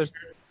social unrest.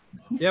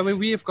 Yeah,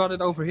 we have got it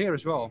over here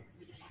as well.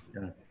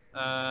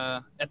 Yeah.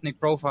 Ethnic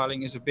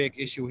profiling is a big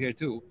issue here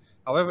too.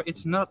 However,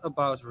 it's not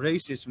about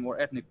racism or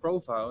ethnic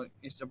profiling.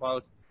 It's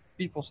about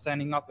people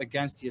standing up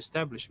against the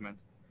establishment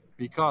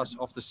because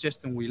of the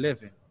system we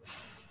live in.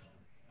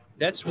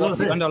 That's what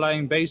the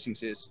underlying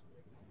basics is.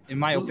 in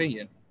my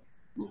opinion.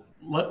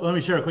 Let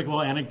me share a quick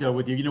little anecdote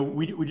with you. You know,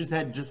 we just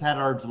had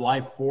our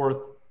July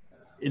 4th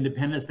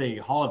Independence Day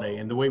holiday,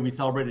 and the way we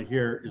celebrate it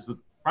here is with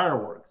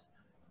fireworks.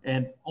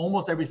 And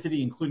almost every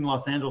city, including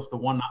Los Angeles, the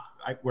one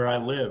where I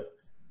live,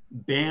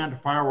 banned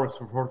fireworks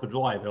for 4th of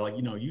July. They're like,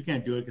 you know, you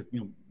can't do it because, you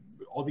know,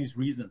 all these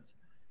reasons.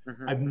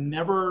 Mm-hmm. I've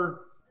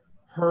never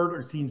heard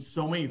or seen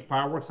so many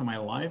fireworks in my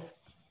life,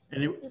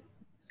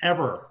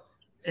 ever.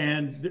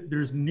 And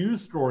there's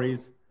news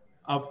stories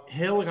of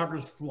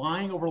helicopters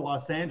flying over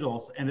Los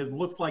Angeles, and it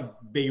looks like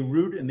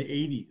Beirut in the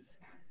 80s.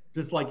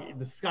 Just like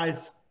the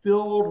sky's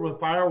filled with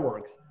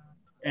fireworks.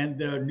 And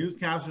the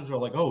newscasters are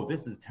like, oh,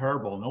 this is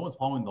terrible. No one's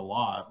following the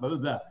law. But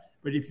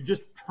if you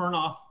just turn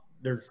off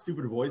their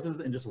stupid voices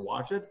and just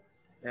watch it,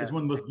 it's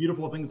one of the most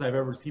beautiful things I've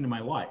ever seen in my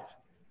life.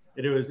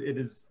 It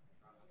is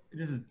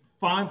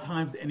 5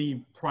 times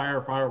any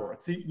prior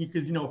fireworks. See,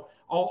 because, you know,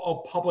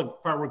 all public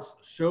fireworks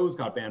shows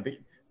got banned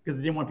because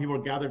they didn't want people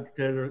to gather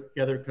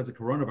together because of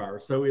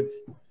coronavirus. So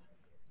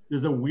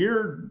there's a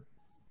weird,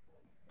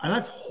 I'm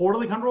not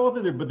totally comfortable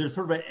with it, but there's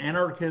sort of an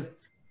anarchist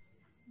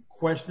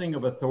questioning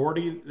of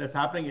authority that's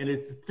happening, and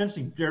it's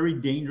potentially very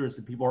dangerous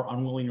if people are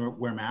unwilling to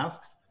wear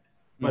masks.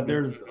 But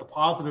there's a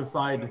positive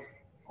side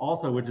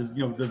also, which is,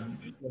 you know,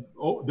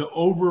 the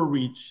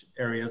overreach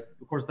areas.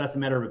 Of course, that's a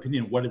matter of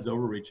opinion. What is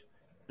overreach?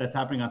 That's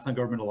happening on some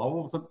governmental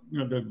level. So, you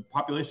know, the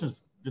population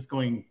is just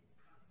going,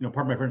 you know,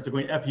 part of my friends are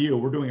going, F you,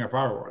 we're doing our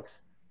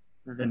fireworks.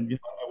 And, you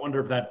know, I wonder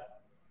if that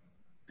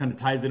kind of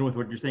ties in with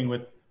what you're saying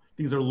with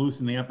things are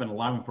loosening up and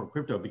allowing for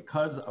crypto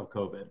because of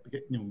COVID.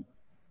 Because, you know,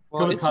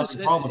 Well, COVID's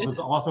causing problems,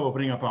 but also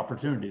opening up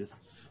opportunities.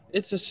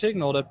 It's a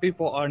signal that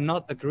people are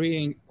not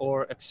agreeing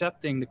or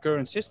accepting the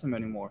current system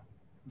anymore.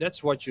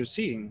 That's what you're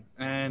seeing.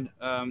 And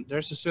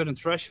there's a certain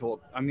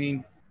threshold. I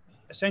mean,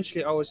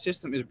 essentially our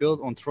system is built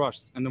on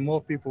trust. And the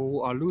more people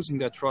who are losing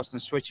their trust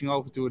and switching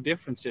over to a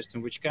different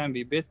system, which can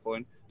be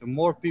Bitcoin, the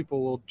more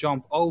people will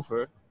jump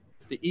over,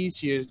 the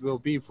easier it will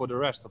be for the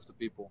rest of the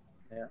people.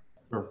 Yeah.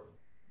 Sure.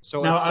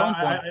 So now, at some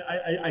point,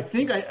 I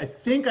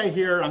think I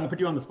hear, I'm gonna put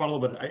you on the spot a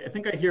little bit. I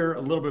think I hear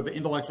a little bit of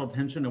intellectual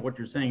tension of what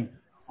you're saying.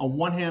 On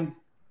one hand,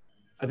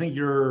 I think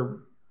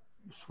you're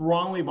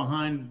strongly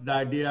behind the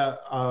idea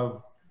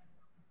of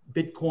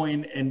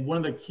Bitcoin, and one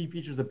of the key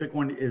features of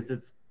Bitcoin is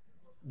its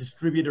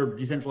distributed,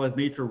 decentralized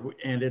nature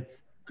and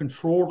its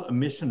controlled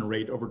emission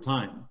rate over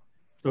time.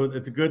 So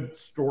it's a good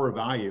store of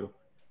value.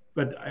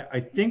 But I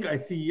think I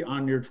see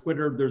on your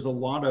Twitter, there's a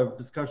lot of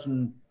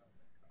discussion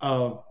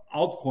of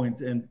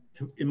altcoins, and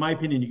in my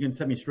opinion, you can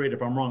set me straight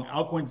if I'm wrong,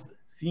 altcoins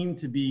seem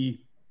to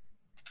be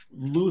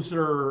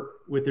looser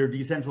with their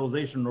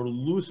decentralization or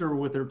looser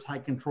with their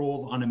tight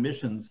controls on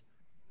emissions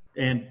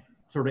and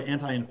sort of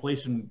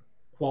anti-inflation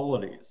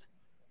qualities.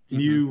 Can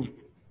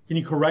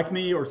you correct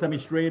me or set me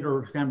straight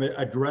or kind of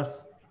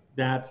address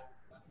that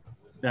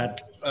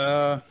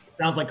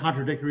sounds like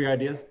contradictory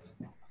ideas?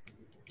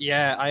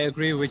 Yeah, I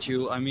agree with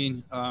you. I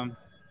mean,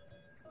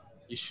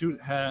 you should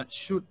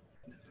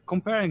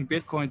comparing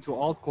Bitcoin to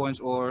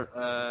altcoins or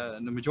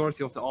the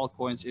majority of the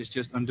altcoins is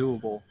just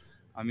undoable.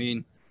 I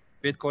mean,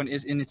 Bitcoin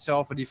is in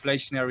itself a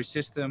deflationary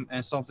system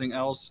and something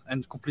else,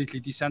 and completely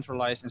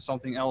decentralized and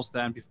something else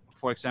than,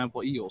 for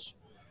example, EOS.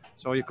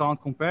 So you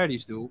can't compare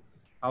these two.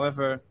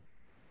 However,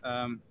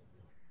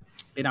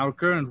 in our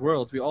current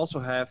world, we also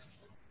have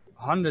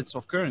hundreds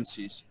of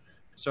currencies.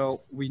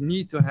 So we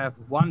need to have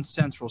one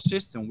central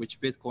system, which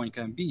Bitcoin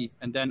can be.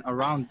 And then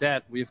around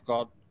that, we've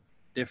got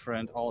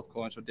different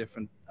altcoins or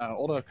different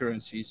other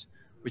currencies,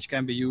 which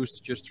can be used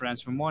to just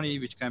transfer money,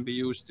 which can be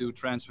used to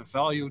transfer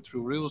value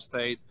through real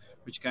estate,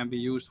 which can be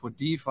used for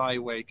DeFi,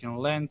 where you can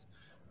lend.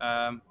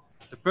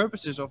 The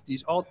purposes of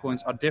these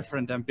altcoins are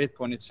different than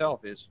Bitcoin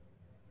itself is.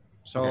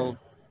 So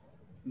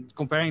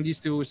comparing these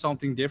two is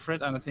something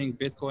different. And I think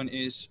Bitcoin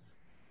is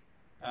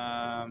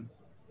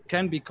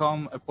can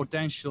become a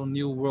potential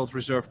new world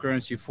reserve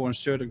currency for a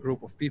certain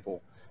group of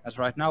people. As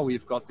right now,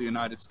 we've got the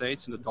United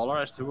States and the dollar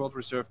as the world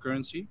reserve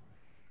currency.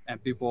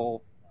 And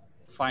people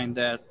find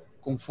that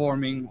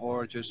conforming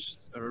or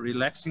just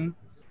relaxing.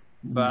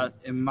 But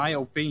in my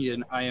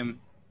opinion, I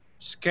am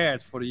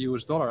scared for the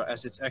US dollar,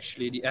 as it's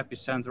actually the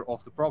epicenter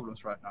of the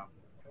problems right now.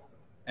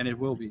 And it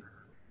will be.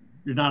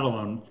 You're not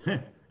alone.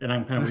 And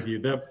I'm kind of with you.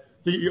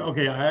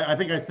 Okay, I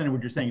think I understand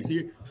what you're saying. So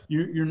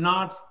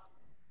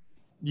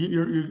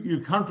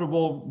you're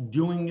comfortable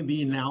doing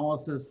the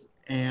analysis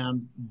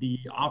and the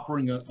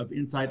offering of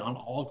insight on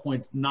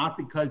altcoins, not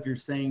because you're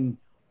saying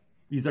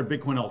these are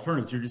Bitcoin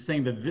alternatives. You're just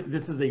saying that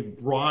this is a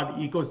broad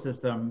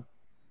ecosystem.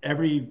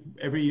 Every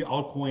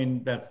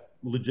altcoin that's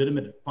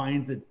legitimate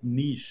finds its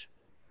niche,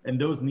 and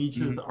those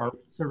niches are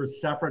serve a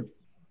separate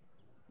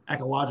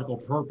ecological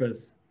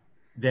purpose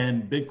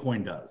than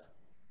Bitcoin does.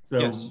 So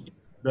yes.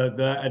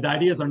 The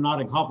ideas are not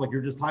in conflict.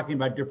 You're just talking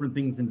about different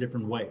things in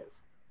different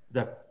ways. Is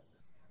that?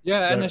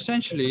 Yeah, and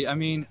essentially, I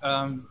mean,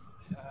 I'm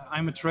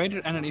a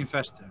trader and an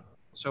investor.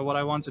 So what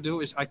I want to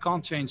do is I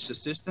can't change the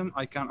system.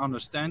 I can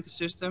understand the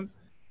system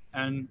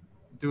and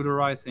do the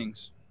right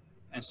things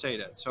and say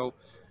that. So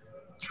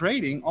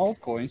trading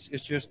altcoins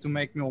is just to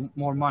make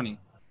more money.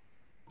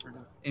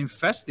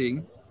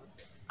 Investing,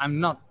 I'm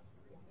not.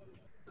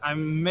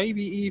 I'm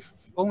maybe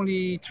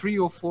only 3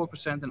 or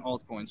 4% in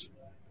altcoins.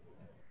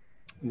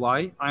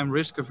 Why? I'm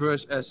risk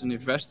averse as an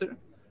investor,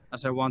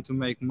 as I want to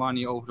make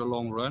money over the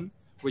long run,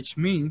 which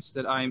means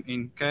that I'm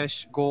in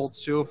cash, gold,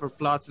 silver,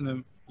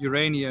 platinum,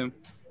 uranium,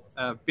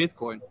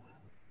 Bitcoin.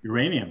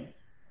 Uranium.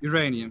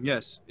 Uranium,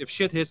 yes. If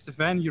shit hits the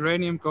fan,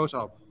 uranium goes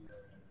up.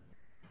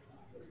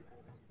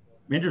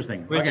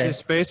 Interesting. Which okay.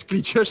 is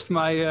basically just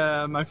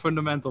my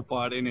fundamental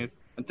part in it.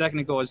 And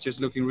technical is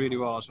just looking really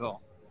well as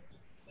well.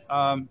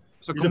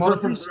 So You're the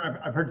first commodities. person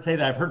I've heard say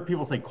that. I've heard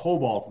people say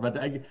cobalt, but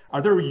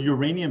are there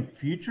uranium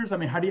futures? I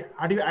mean, how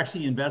do you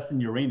actually invest in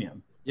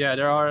uranium? Yeah,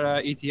 there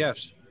are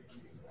ETFs.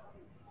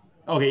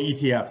 Okay,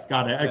 ETFs,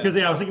 got it. Because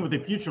I was thinking with the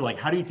future, like,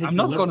 how do you take? I'm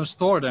not going to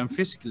store them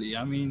physically.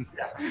 I mean,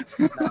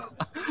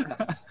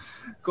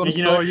 going to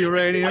store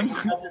uranium.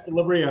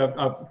 Delivery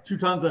of 2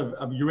 tons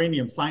of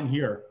uranium. Sign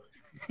here.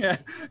 Yeah,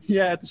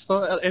 at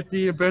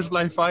the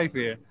Börsplein 5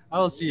 here.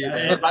 I'll see you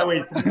there. And by the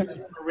way,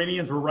 some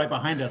Iranians were right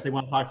behind us. They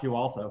want to talk to you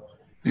also.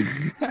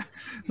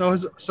 No,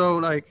 so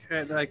like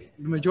the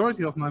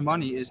majority of my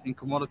money is in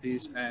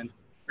commodities and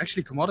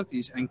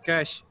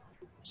cash,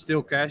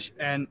 still cash,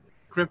 and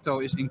crypto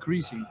is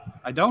increasing.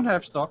 I don't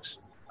have stocks.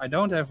 I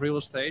don't have real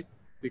estate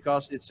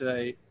because it's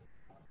a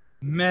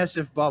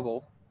massive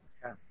bubble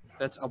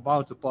that's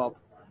about to pop.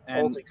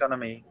 Old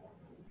economy.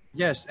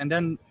 Yes, and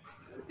then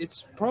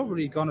it's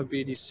probably going to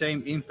be the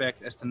same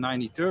impact as the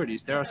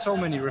 1930s. There are so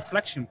many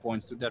reflection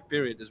points to that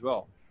period as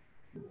well.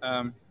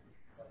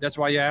 That's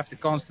why you have the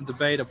constant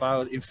debate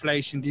about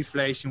inflation,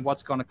 deflation,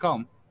 what's going to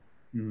come.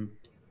 Mm-hmm.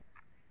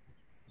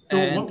 So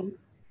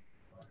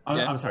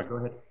I'm sorry, go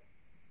ahead.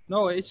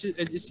 No,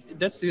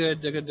 that's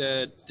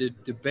the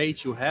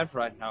debate you have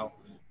right now.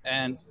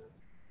 And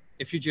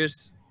if you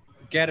just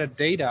gather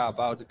data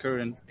about the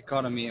current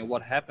economy and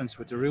what happens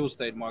with the real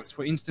estate markets,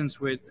 for instance,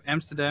 with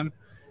Amsterdam,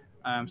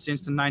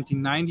 since the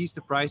 1990s,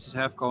 the prices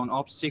have gone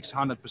up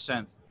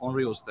 600% on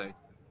real estate.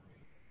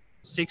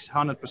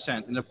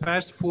 600%. In the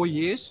past 4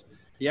 years,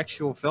 the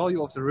actual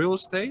value of the real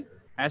estate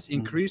has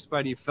increased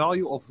by the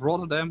value of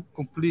Rotterdam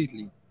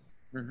completely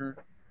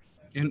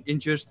in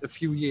just a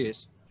few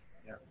years.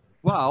 Yeah.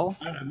 Wow.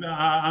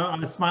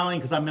 I'm smiling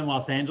because I'm in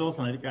Los Angeles,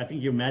 and I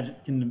think you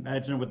can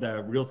imagine what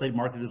the real estate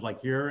market is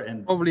like here,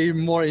 and probably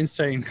more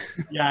insane.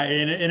 Yeah,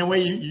 in a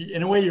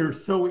way, you're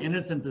so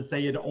innocent to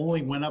say it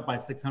only went up by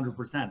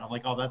 600%. I'm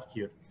like, oh, that's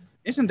cute.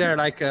 Isn't there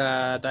like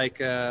a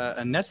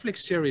Netflix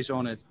series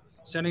on it?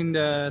 Setting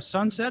the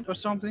Sunset or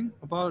something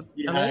about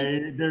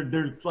LA?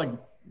 There's like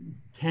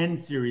 10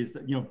 series,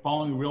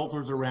 following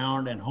realtors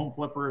around and home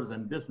flippers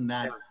and this and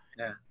that.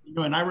 Yeah.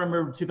 And I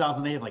remember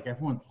 2008, like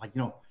everyone's like,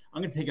 I'm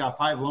going to take out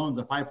 5 loans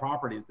and 5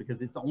 properties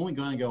because it's only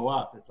going to go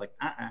up. It's like,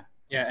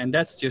 Yeah, and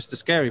that's just the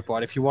scary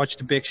part. If you watch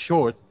The Big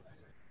Short,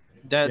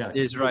 that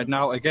is right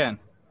now again,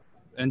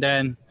 and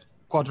then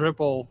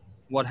quadruple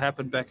what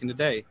happened back in the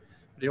day.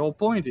 The whole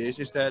point is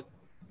that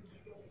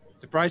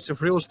the price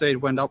of real estate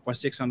went up by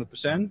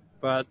 600%,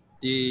 but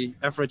the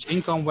average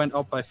income went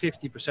up by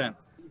 50%.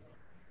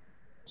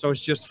 So it's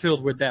just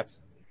filled with debt.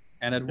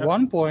 And at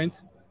one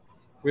point,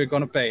 we're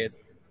going to pay it.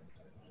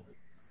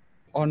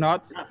 Or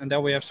not, and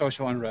then we have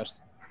social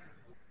unrest.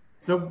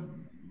 So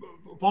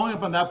following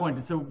up on that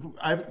point, so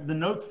the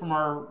notes from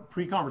our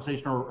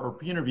pre-conversation or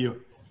pre-interview,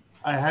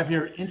 I have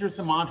here interest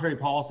in monetary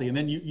policy. And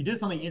then you did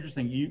something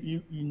interesting.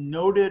 You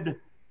noted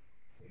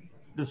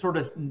the sort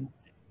of,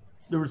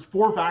 there was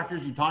 4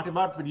 factors you talked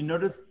about, but you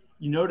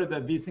noted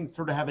that these things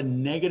sort of have a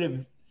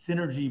negative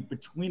synergy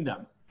between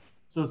them.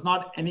 So it's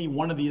not any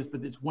one of these,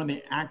 but it's when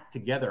they act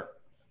together.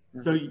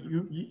 So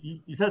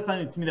you said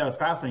something to me that was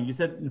fascinating. You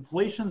said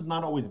inflation's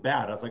not always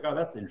bad. I was like, oh,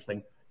 that's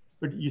interesting.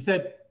 But you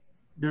said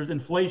there's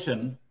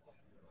inflation,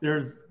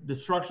 there's the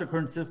structured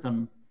current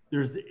system,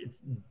 there's its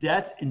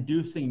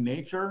debt-inducing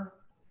nature,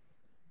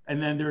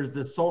 and then there's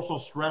the social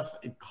stress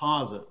it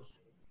causes.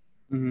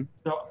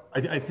 So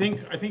I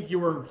think you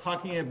were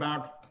talking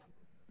about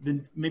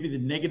maybe the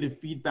negative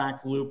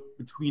feedback loop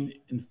between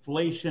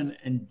inflation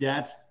and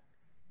debt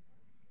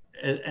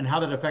and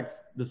how that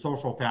affects the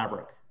social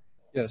fabric.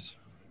 Yes.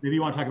 Maybe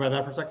you want to talk about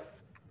that for a second?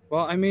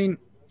 Well, I mean,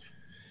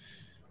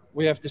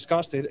 we have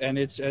discussed it, and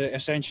it's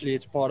essentially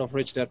it's part of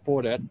rich dad,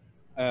 poor dad,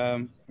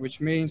 which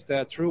means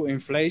that through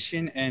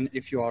inflation, and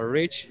if you are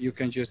rich, you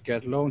can just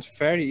get loans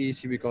very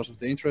easy because of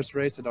the interest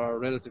rates that are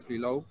relatively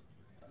low.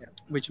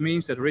 Which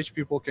means that rich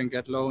people can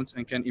get loans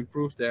and can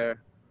improve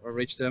their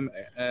richdom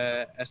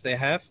as they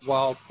have,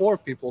 while poor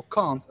people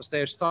can't, as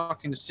they are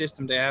stuck in the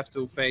system. They have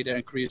to pay their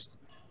increased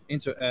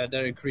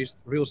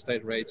real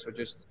estate rates, or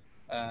just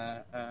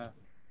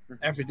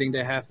everything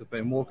they have to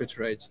pay, mortgage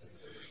rates.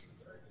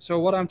 So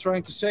what I'm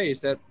trying to say is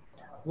that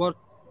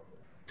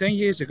 10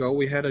 years ago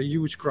we had a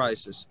huge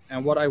crisis,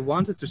 and what I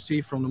wanted to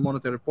see from the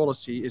monetary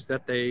policy is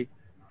that they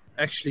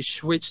actually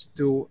switched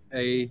to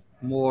a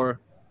more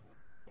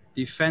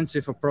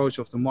defensive approach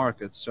of the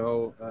market.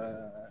 So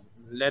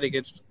letting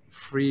it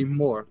free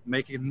more,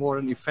 making it more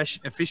an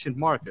efficient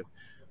market.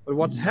 But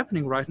what's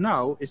happening right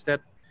now is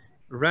that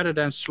rather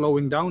than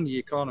slowing down the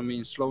economy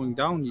and slowing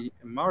down the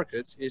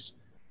markets, is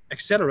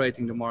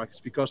accelerating the markets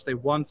because they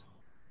want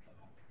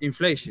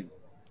inflation.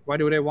 Why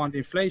do they want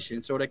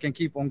inflation? So they can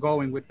keep on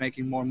going with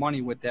making more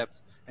money with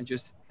debt and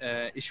just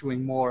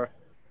issuing more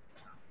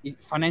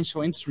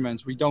financial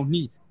instruments we don't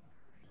need.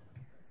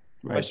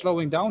 Right. By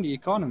slowing down the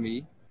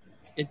economy,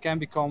 it can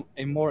become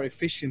a more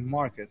efficient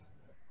market.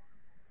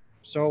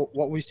 So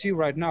what we see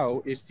right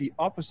now is the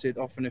opposite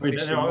of an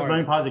efficient market. Let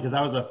me pause it because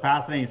that was a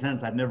fascinating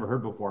sentence I've never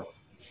heard before.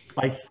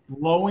 By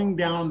slowing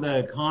down the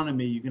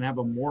economy, you can have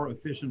a more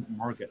efficient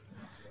market.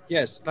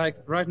 Yes, like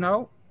right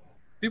now,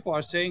 people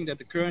are saying that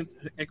the current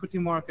equity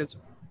market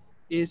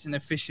is an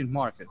efficient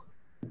market.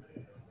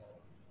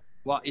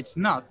 Well, it's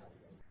not,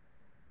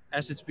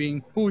 as it's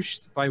being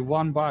pushed by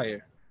one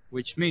buyer,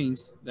 which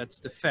means that's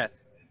the Fed.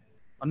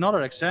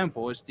 Another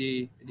example is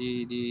the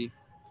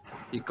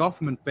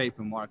government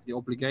paper market, the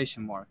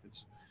obligation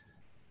markets.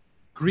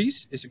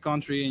 Greece is a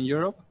country in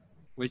Europe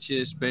which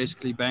is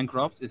basically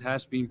bankrupt. It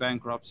has been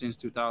bankrupt since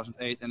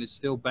 2008 and it's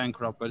still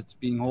bankrupt, but it's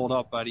being held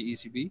up by the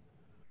ECB.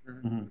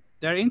 Mm-hmm.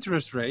 Their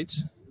interest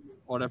rates,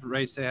 or the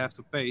rates they have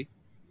to pay,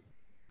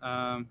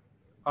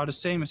 are the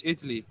same as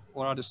Italy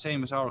or are the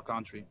same as our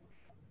country.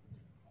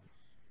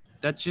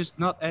 That's just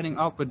not adding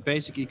up with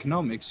basic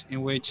economics,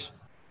 in which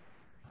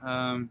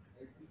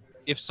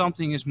if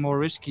something is more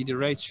risky, the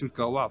rates should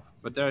go up.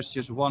 But there's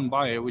just one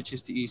buyer, which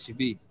is the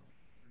ECB.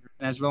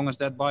 And as long as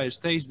that buyer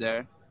stays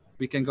there,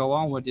 we can go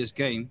on with this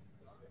game,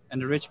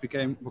 and the rich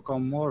become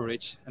more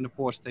rich and the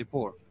poor stay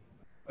poor,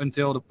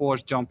 until the poor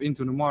jump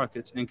into the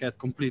markets and get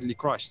completely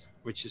crushed,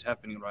 which is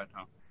happening right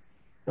now.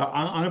 So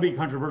I'm going to be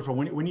controversial.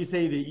 When you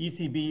say the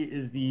ECB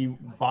is the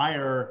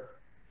buyer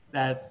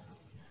that's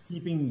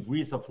keeping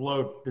Greece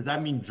afloat, does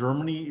that mean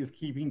Germany is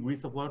keeping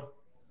Greece afloat?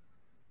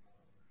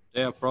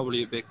 They are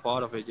probably a big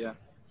part of it, yeah.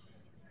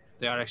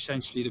 They are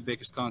essentially the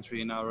biggest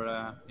country in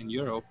our in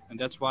Europe, and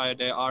that's why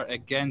they are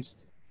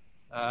against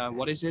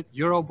what is it,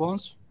 Euro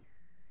bonds,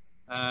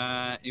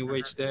 in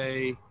which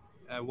they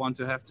want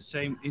to have the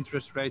same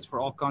interest rates for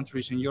all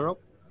countries in Europe.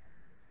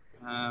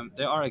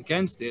 They are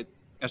against it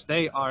as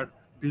they are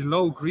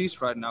below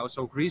Greece right now,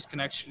 so Greece can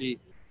actually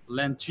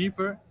lend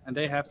cheaper and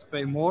they have to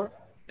pay more.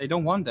 They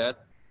don't want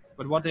that,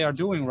 but what they are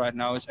doing right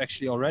now is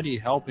actually already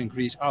helping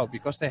Greece out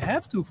because they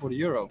have to for the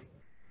euro,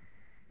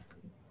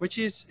 which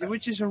is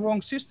a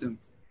wrong system.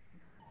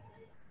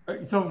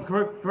 So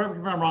correct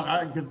me if I'm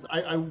wrong, because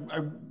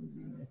I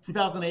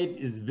 2008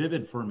 is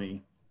vivid for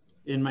me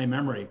in my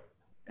memory,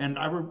 and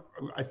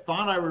I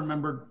thought I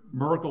remembered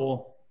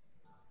Merkel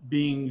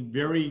being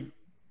very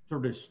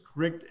sort of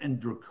strict and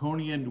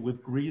draconian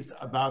with Greece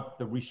about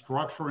the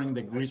restructuring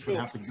that Greece would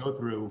have to go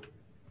through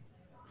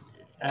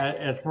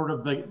as sort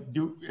of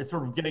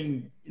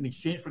getting in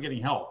exchange for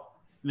getting help.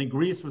 And then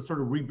Greece was sort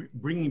of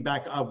bringing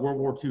back up World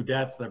War II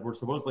debts that were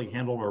supposedly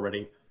handled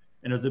already,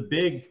 and it was a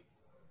big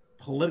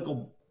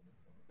political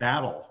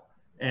battle.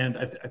 And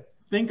I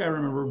think I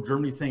remember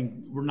Germany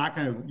saying, you're not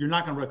going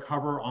to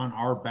recover on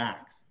our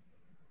backs.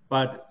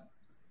 But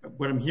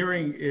what I'm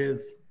hearing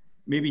is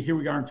maybe here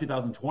we are in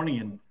 2020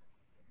 and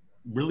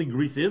really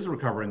Greece is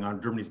recovering on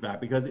Germany's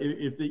back, because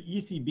if the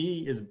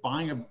ECB is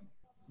buying up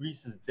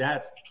Greece's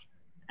debt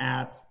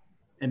at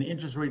an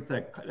interest rate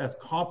that's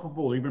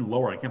comparable or even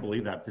lower, I can't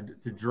believe that,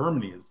 to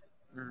Germany's,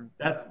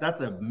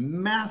 that's a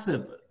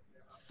massive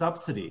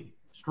subsidy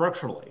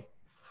structurally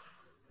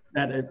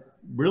that it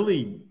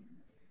really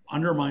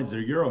undermines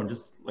their euro in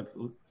just like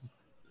a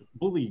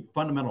completely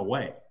fundamental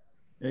way.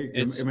 Am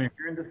I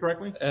hearing this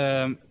correctly?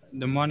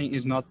 The money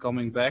is not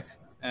coming back,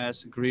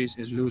 as Greece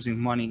is losing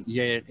money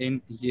year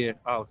in, year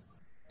out.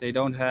 They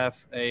don't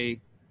have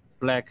a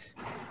black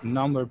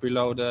number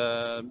below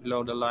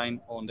the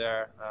line on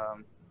their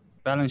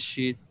balance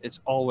sheet. It's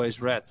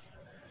always red.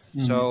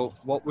 Mm-hmm. So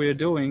what we're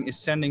doing is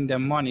sending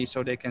them money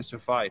so they can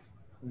survive.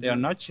 Mm-hmm. They are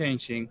not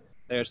changing.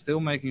 They are still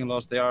making a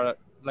loss. They are,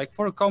 like,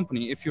 for a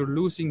company, if you're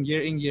losing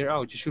year in, year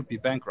out, you should be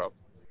bankrupt,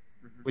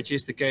 which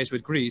is the case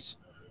with Greece.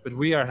 But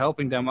we are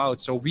helping them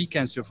out so we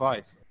can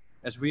survive,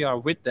 as we are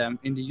with them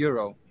in the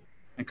euro.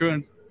 And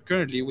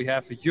currently we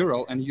have a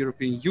euro and a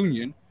European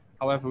Union.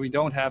 However, we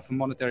don't have a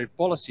monetary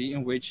policy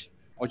in which,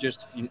 or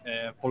just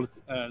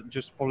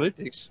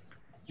politics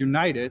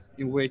united,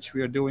 in which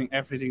we are doing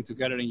everything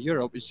together in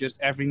Europe. It's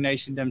just every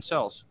nation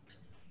themselves.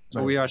 So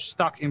right. We are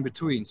stuck in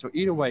between. So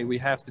either way, we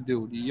have to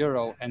do the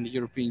euro and the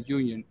European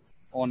Union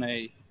on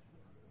a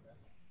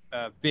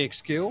big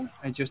scale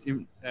and just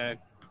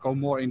go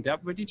more in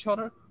depth with each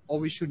other, or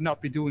we should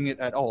not be doing it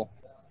at all.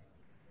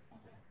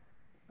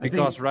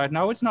 Because right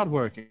now it's not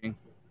working.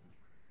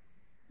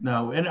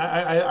 No, and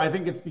I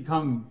think it's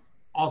become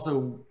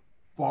also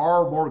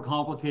far more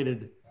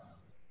complicated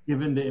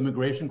given the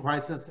immigration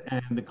crisis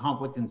and the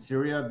conflict in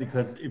Syria,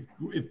 because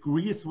if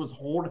Greece was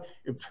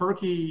if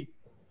Turkey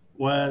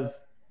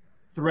was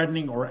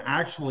threatening or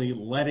actually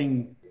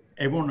letting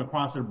everyone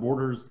across their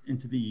borders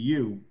into the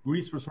EU,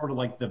 Greece was sort of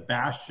like the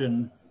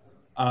bastion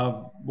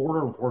of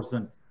border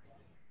enforcement,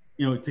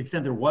 to the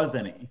extent there was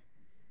any.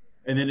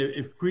 And then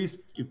if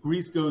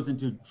Greece goes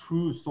into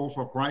true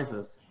social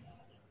crisis,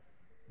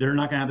 they're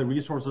not going to have the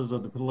resources or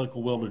the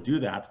political will to do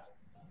that.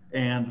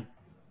 And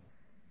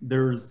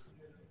there's,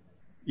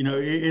 you know,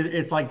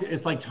 it's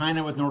like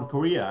China with North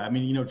Korea. I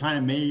mean, you know,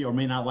 China may or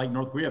may not like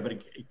North Korea, but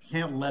it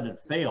can't let it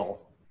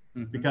fail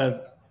because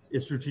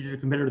its strategic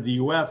competitor, the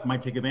U.S.,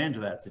 might take advantage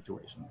of that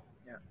situation.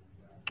 Yeah.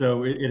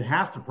 So it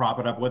has to prop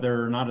it up,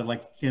 whether or not it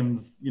likes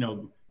Kim's, you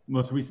know,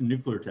 most recent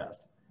nuclear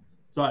test.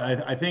 So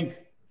I think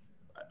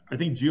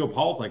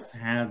geopolitics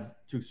has,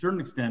 to a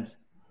certain extent,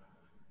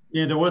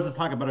 you know, there was this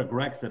talk about a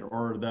Grexit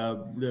or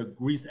the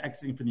Greece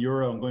exiting from the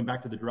euro and going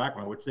back to the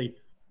drachma, which they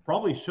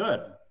probably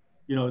should.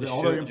 You know,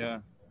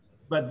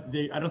 but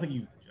I don't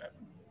think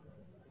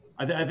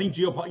I think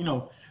geopolitics, you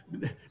know,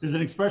 there's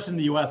an expression in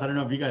the U.S., I don't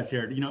know if you guys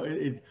hear it, you know,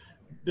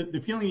 the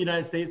feeling in the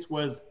United States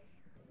was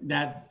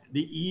that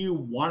the EU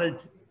wanted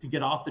to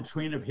get off the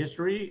train of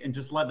history and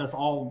just let us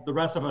all, the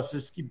rest of us,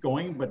 just keep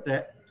going, but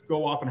that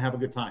go off and have a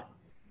good time.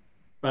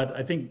 But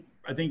I think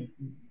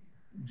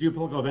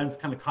geopolitical events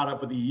kind of caught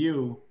up with the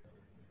EU,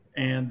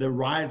 and the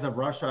rise of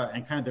Russia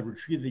and kind of the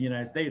retreat of the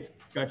United States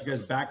got you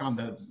guys back on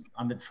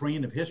the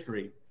train of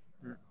history.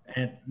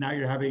 And now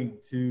you're having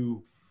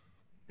to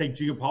take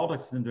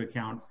geopolitics into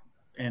account,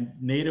 and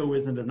NATO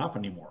isn't enough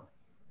anymore.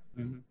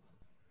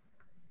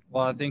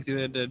 Well, I think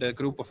the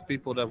group of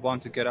people that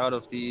want to get out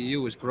of the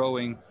EU is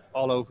growing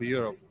all over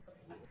Europe.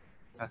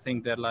 I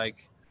think that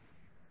like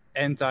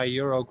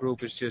anti-Euro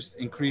group is just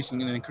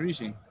increasing and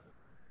increasing.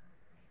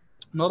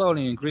 Not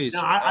only in Greece.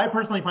 Now, I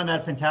personally find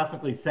that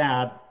fantastically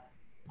sad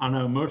on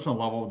an emotional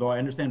level, though I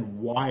understand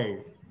why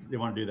they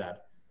want to do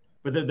that.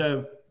 But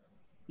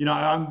you know,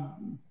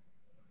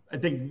 I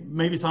think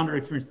maybe Sander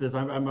experienced this.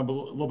 I'm a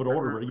little bit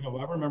older, but you know,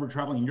 I remember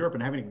traveling in Europe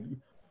and having to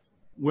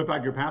whip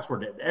out your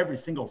passport at every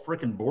single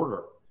freaking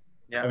border.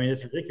 Yeah. I mean,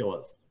 it's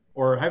ridiculous.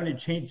 Or having to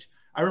change.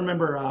 I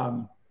remember,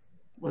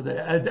 was it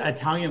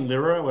Italian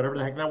lira, whatever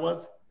the heck that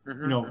was?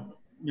 You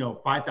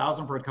know,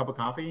 5,000 for a cup of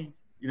coffee.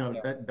 You know,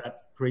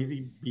 that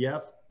crazy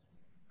BS.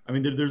 I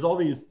mean, there's all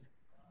these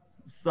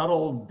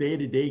subtle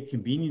day-to-day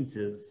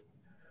conveniences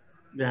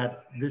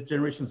that this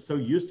generation is so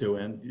used to,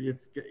 and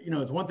it's, you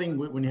know, it's one thing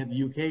when you had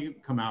the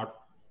UK come out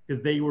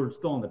because they were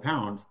still in the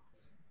pound,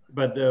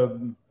 but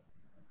you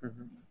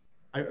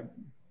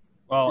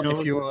know,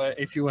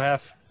 if you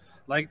have,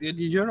 like, the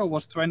euro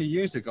was 20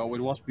 years ago,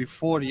 it was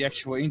before the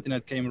actual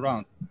internet came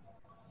around.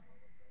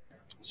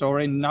 So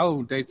right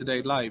now,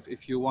 day-to-day life,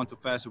 if you want to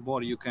pass a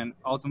border, you can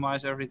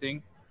automate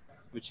everything,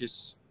 which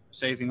is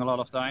saving a lot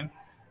of time.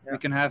 We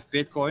can have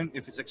Bitcoin.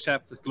 If it's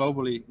accepted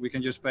globally, we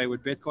can just pay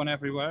with Bitcoin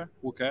everywhere.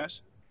 Who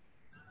cares?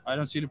 I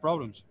don't see the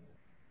problems.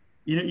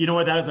 You know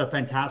what? That is a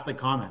fantastic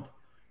comment.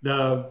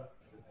 That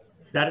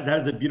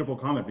is a beautiful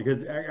comment,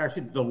 because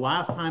actually the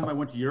last time I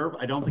went to Europe,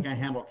 I don't think I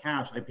handled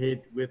cash. I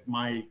paid with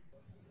my,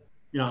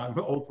 you know,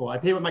 old school. I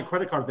paid with my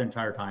credit card the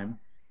entire time.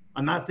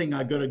 I'm not saying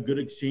I got a good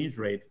exchange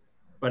rate,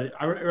 but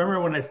I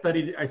remember when I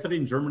studied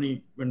in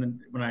Germany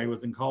when I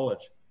was in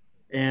college,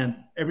 and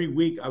every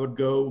week I would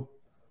go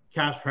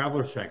cash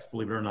traveler's checks,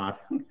 believe it or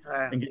not,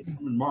 and get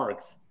German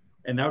marks.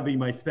 And that would be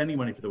my spending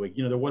money for the week.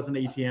 You know, there wasn't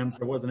ATMs,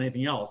 there wasn't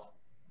anything else.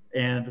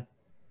 And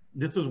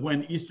this was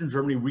when Eastern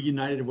Germany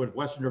reunited with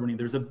Western Germany.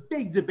 There's a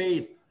big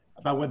debate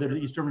about whether the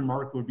East German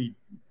mark would be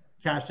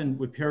cashed in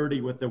with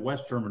parity with the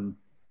West German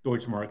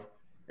Deutschmark,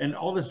 and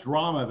all this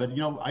drama. But,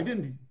 you know,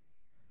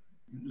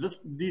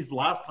 these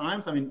last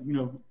times, I mean, you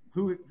know,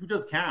 who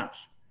does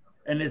cash?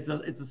 And it's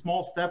a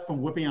small step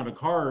from whipping out a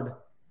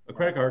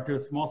credit card, to a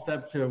small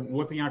step to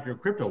whipping out your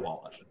crypto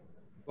wallet.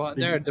 Well,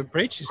 the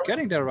bridge is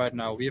getting there right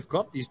now. We have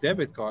got these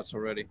debit cards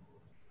already,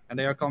 and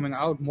they are coming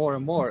out more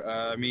and more.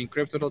 I mean,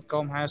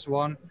 Crypto.com has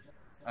one,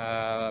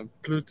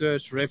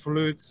 Plutus,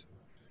 Revolut.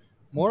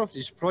 More of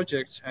these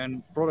projects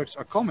and products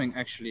are coming,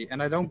 actually.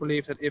 And I don't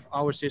believe that if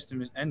our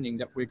system is ending,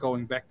 that we're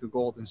going back to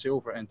gold and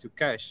silver and to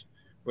cash.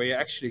 We're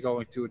actually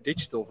going to a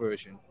digital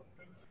version.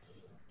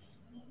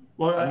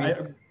 Well, I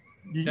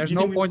mean, there's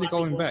no point in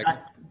going back.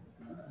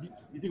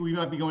 You think we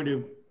might be going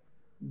to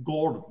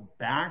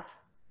gold-backed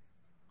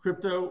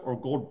crypto, or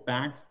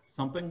gold-backed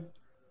something?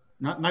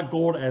 Not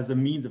gold as a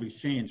means of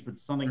exchange, but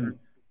something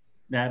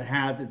that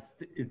has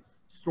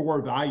its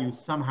store value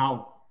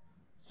somehow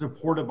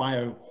supported by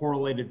or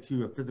correlated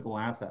to a physical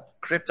asset.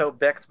 Crypto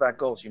backed by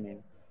gold, you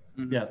mean?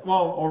 Yeah,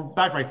 well, or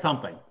backed by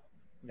something.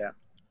 Yeah.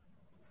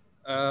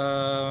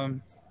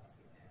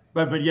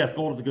 But yes,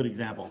 gold is a good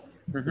example.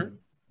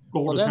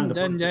 Gold well,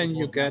 then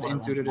you get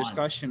into the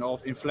discussion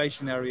of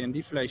inflationary and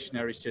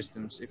deflationary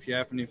systems. If you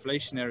have an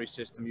inflationary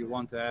system, you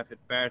want to have it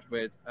paired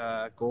with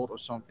gold or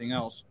something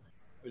else.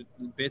 With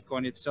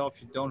Bitcoin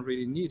itself, you don't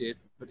really need it.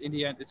 But in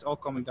the end, it's all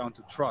coming down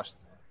to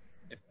trust.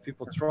 If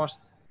people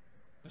trust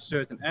a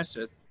certain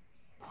asset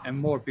and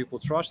more people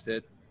trust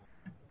it,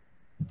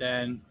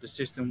 then the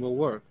system will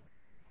work.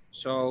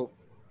 So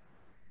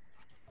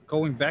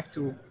going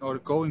to a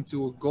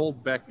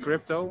gold-backed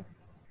crypto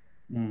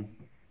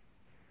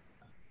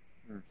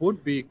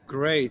would be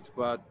great,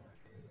 but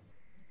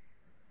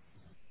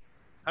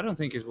I don't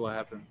think it will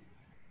happen.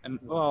 And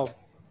well,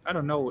 I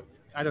don't know.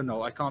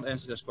 I can't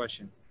answer this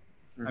question.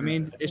 I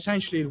mean,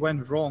 essentially it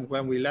went wrong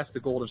when we left the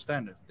golden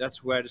standard.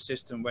 That's where the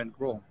system went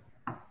wrong.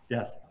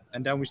 Yes.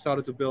 And then we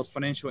started to build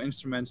financial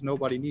instruments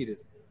nobody needed.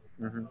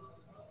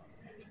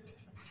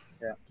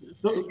 Yeah.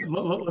 So,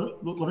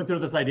 let me throw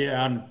this idea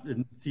out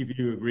and see if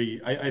you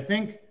agree. I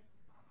think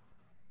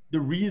the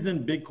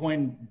reason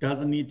Bitcoin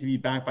doesn't need to be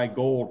backed by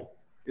gold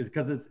is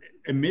because its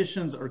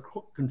emissions are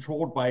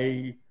controlled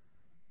by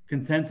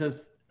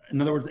consensus.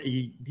 In other words,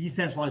 a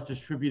decentralized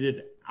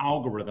distributed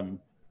algorithm,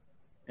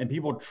 and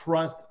people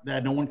trust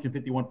that no one can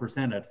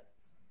 51% it.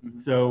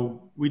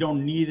 So we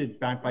don't need it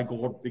backed by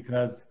gold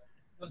because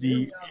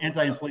the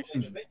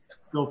anti-inflation is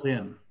built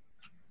in.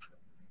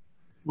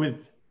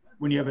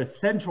 When you have a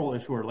central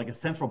issuer, like a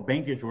central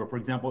bank issuer, for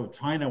example, if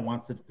China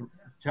wants to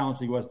challenge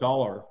the US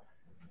dollar,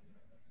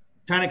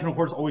 China can, of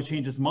course, always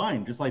change its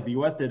mind, just like the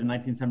US did in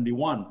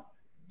 1971.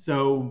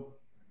 So,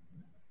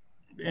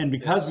 and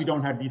because we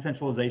don't have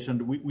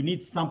decentralization, we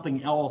need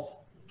something else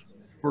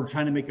for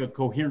trying to make a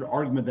coherent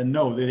argument that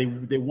no,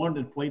 they want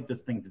to inflate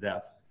this thing to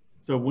death.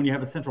 So when you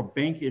have a central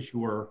bank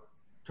issuer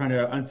trying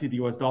to unseat the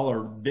US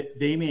dollar,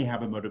 they may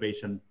have a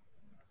motivation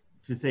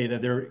to say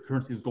that their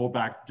currency is gold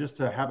backed just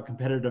to have a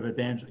competitive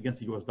advantage against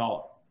the US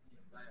dollar.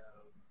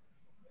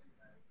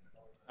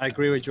 I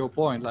agree with your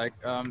point. Like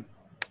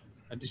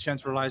a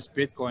decentralized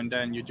Bitcoin,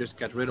 then you just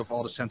get rid of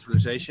all the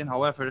centralization.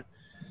 However,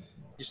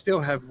 you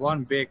still have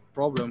one big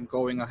problem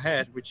going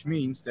ahead, which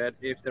means that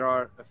if there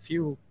are a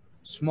few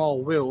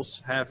small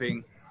whales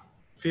having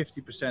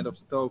 50% of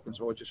the tokens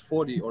or just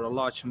 40 or a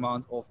large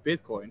amount of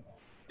Bitcoin,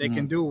 they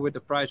can do with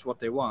the price what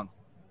they want.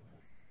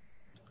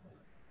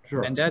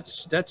 Sure. And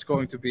that's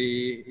going to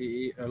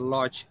be a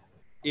large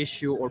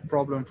issue or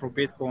problem for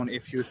Bitcoin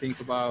if you think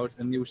about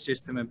a new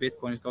system and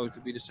Bitcoin is going to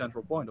be the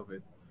central point of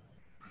it.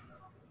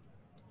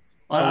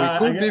 So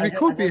we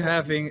could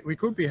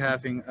be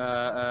having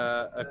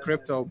a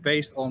crypto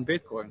based on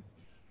Bitcoin.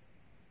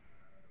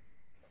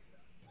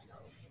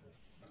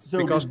 So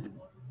because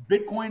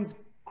Bitcoin's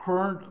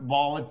current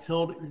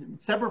volatility,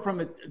 separate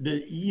from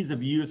the ease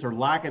of use or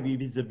lack of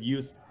ease of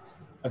use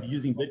of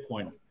using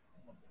Bitcoin,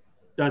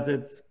 does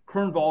its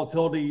current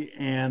volatility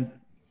and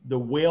the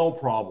whale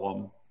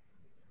problem,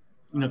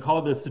 call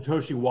it the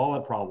Satoshi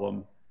wallet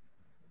problem,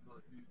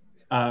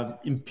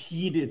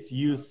 impede its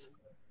use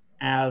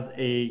as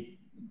a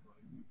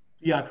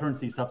fiat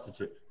currency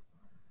substitute?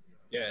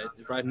 Yeah,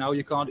 right now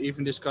you can't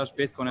even discuss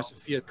Bitcoin as a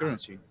fiat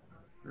currency.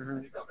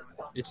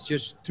 It's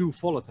just too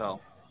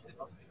volatile.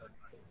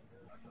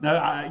 Now,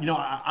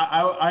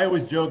 I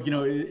always joke,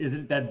 is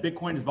it that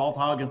Bitcoin is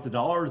volatile against the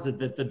dollar, or is it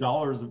that the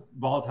dollar is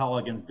volatile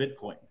against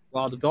Bitcoin?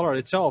 Well, the dollar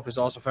itself is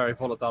also very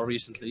volatile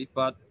recently,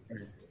 but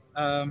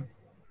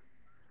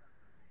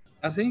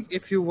I think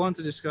if you want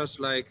to discuss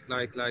like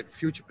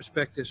future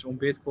perspectives on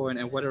Bitcoin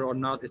and whether or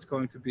not it's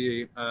going to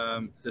be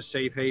the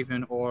safe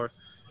haven or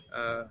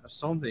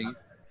something,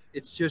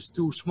 it's just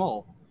too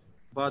small.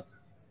 But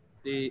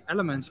the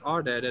elements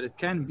are there that it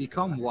can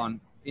become one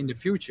in the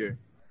future.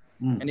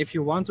 And if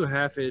you want to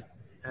have a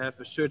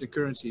certain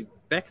currency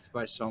backed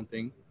by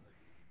something,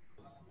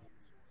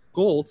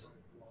 gold,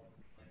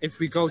 if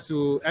we go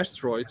to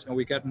asteroids and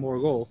we get more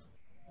gold,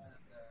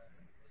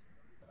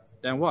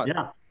 then what?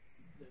 Yeah.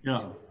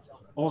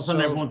 All of a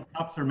sudden, everyone's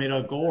cups are made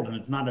out of gold, and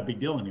it's not a big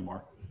deal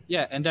anymore.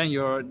 Yeah, and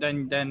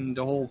then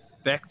the whole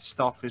backed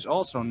stuff is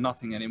also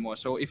nothing anymore.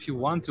 So if you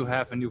want to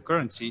have a new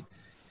currency,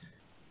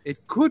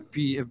 it could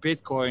be a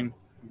Bitcoin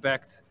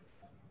backed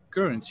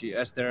currency,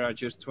 as there are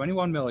just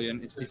 21 million.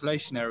 It's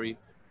deflationary.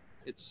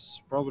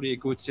 It's probably a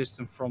good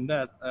system from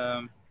that.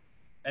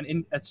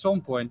 And at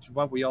some point,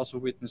 what we also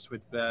witnessed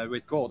with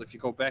gold, if you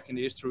go back in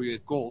the history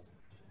with gold,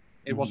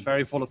 it was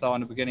very volatile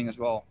in the beginning as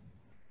well.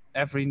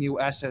 Every new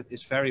asset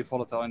is very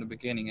volatile in the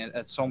beginning, and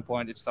at some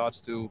point it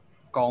starts to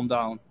calm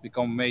down,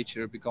 become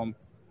mature, become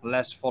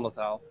less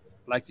volatile,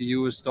 like the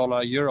US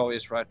dollar euro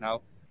is right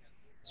now.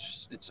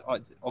 It's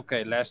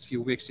okay. Last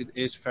few weeks it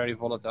is very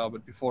volatile,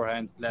 but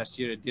beforehand last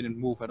year it didn't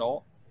move at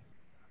all.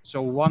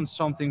 So once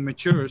something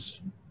matures,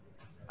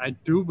 I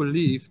do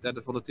believe that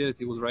the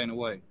volatility will drain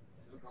away,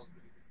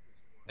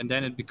 and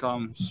then it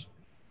becomes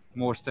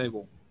more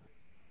stable.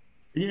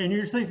 And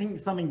you're saying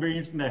something very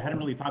interesting that I hadn't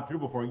really thought through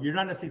before. You're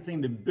not necessarily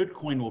saying that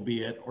Bitcoin will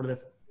be it, or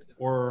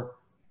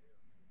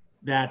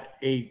that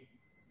a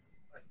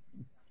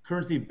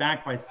currency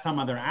backed by some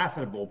other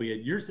asset will be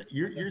it.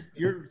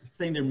 You're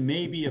saying there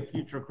may be a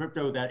future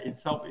crypto that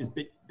itself is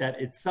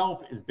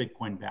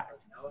Bitcoin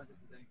backed.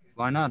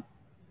 Why not?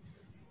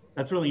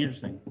 That's really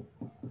interesting.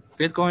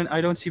 Bitcoin,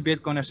 I don't see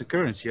Bitcoin as a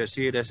currency. I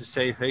see it as a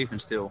safe haven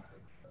still.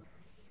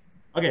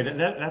 Okay,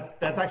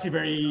 that's actually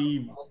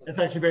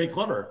very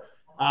clever.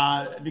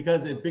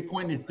 Because if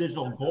Bitcoin is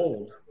digital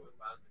gold,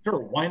 sure,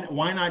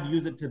 why not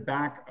use it to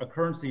back a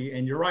currency?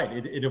 And you're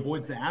right, it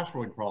avoids the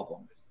asteroid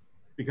problem,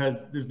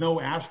 because there's no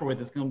asteroid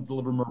that's going to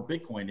deliver more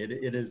Bitcoin.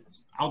 It is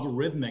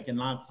algorithmic and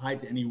not tied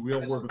to any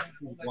real world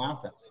physical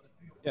asset.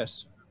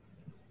 Yes,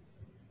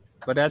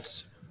 but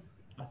that's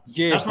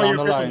years down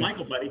the line.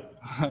 Michael, buddy.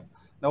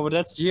 No, but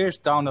that's years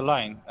down the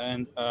line,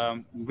 and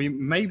we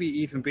maybe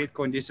even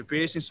Bitcoin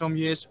disappears in some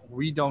years.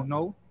 We don't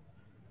know.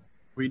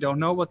 We don't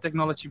know what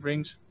technology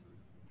brings.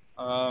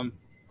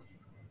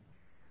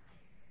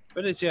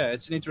 But it's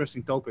an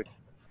interesting topic.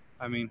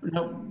 I mean,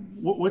 now,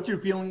 what's your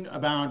feeling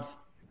about?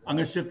 I'm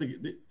going to shift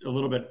a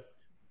little bit.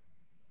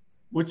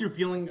 What's your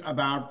feeling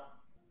about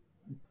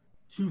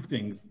two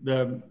things: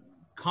 the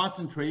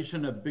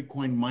concentration of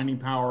Bitcoin mining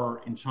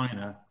power in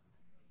China,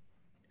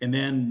 and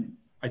then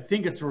I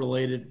think it's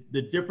related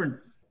the different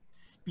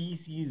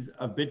species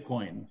of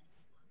Bitcoin,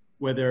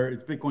 whether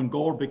it's Bitcoin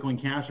Gold, Bitcoin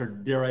Cash, or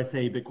dare I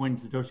say Bitcoin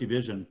Satoshi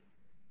Vision.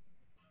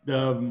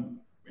 The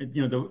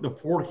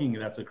forking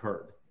that's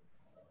occurred.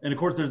 And of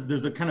course,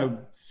 there's a kind of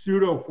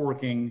pseudo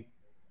forking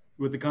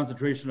with the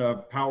concentration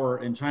of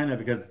power in China,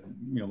 because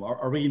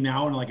are we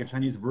now in like a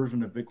Chinese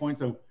version of Bitcoin?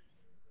 So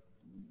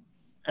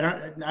I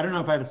don't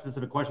know if I have a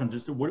specific question.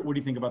 Just what do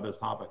you think about those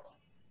topics,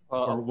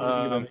 or what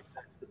do you think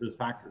about those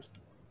factors?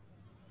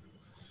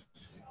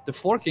 The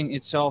forking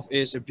itself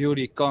is a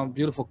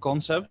beautiful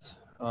concept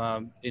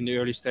in the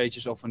early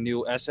stages of a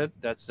new asset.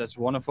 That's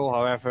wonderful.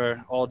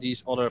 However, all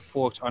these other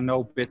forks are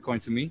no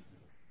Bitcoin to me.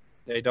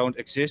 They don't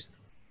exist.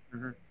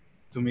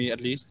 To me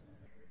at least.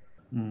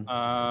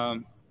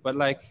 But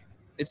like,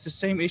 it's the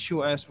same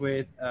issue as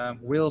with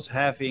whales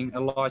having a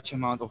large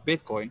amount of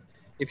Bitcoin.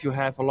 If you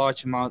have a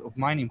large amount of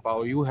mining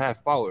power, you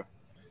have power.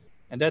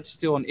 And that's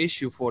still an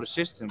issue for the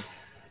system.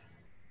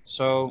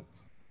 So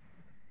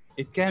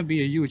it can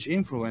be a huge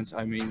influence.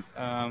 I mean,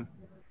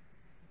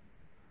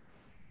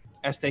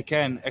 as they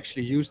can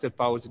actually use that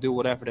power to do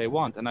whatever they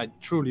want. And I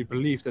truly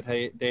believe that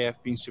they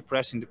have been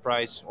suppressing the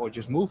price or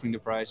just moving the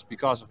price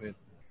because of it.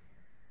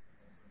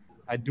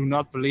 I do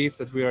not believe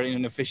that we are in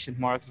an efficient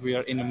market. We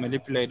are in a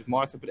manipulated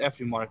market, but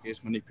every market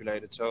is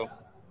manipulated. So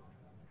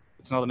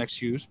it's not an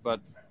excuse, but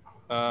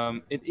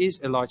it is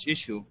a large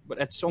issue. But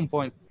at some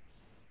point,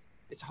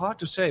 it's hard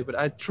to say, but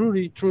I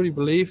truly, truly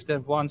believe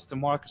that once the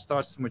market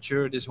starts to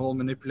mature, this whole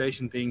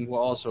manipulation thing will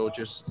also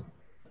just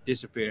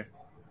disappear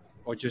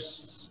or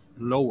just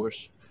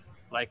lowers,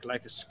 like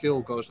a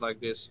skill goes like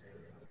this.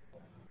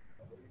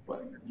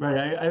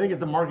 Right. I think as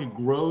the market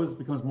grows,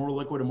 becomes more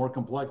liquid and more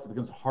complex, it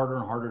becomes harder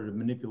and harder to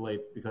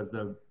manipulate, because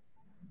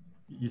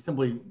you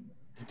simply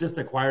to just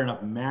acquire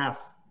enough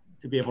mass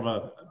to be able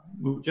to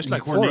move. Just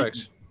like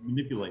Forex.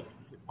 Manipulate,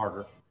 it's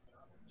harder.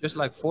 Just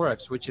like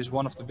Forex, which is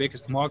one of the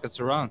biggest markets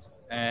around.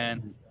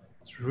 And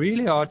it's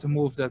really hard to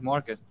move that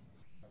market.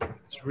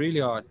 It's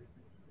really hard.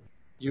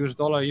 US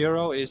dollar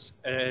euro is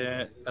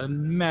a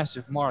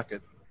massive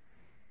market.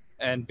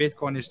 And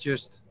Bitcoin is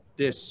just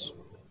this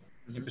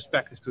in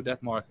perspective to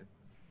that market.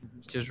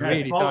 It's just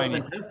really tiny.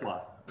 Than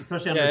Tesla,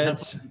 especially under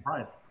Tesla's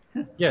price.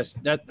 Yes,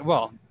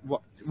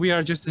 we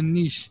are just a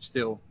niche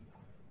still,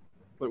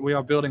 but we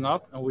are building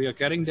up and we are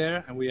getting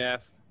there, and we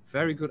have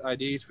very good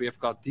ideas. We have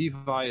got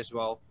DeFi as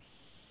well,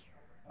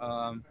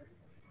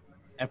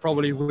 and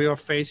probably we are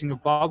facing a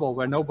bubble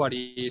where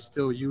nobody is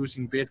still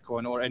using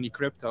Bitcoin or any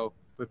crypto,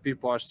 but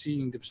people are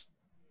seeing the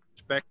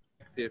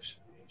perspectives,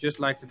 just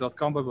like the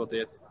 .com bubble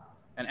did,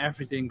 and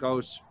everything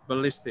goes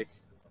ballistic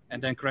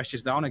and then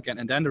crashes down again,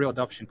 and then the real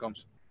adoption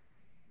comes.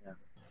 Yeah.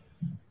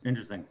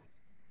 Interesting.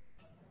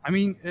 I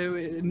mean,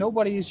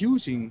 nobody is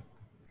using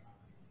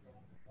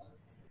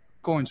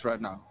coins right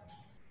now.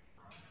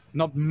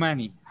 Not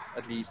many,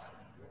 at least.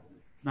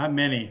 Not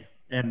many,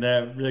 and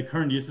the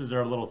current uses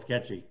are a little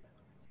sketchy.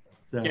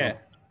 So yeah,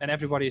 and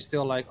everybody is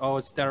still like, oh,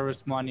 it's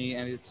terrorist money,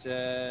 and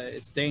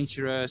it's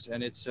dangerous,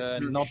 and it's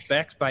not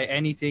backed by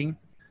anything.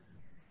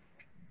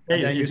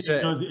 Hey, it's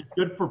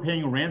good for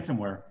paying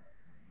ransomware.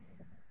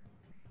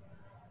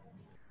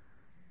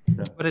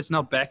 But it's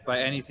not backed by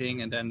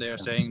anything, and then they're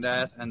saying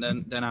that, and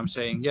then I'm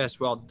saying, yes,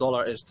 well, the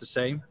dollar is the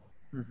same.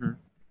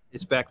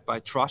 It's backed by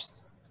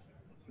trust.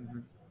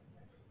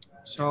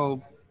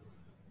 So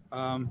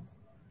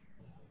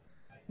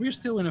we're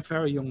still in a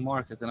very young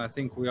market, and I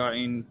think we are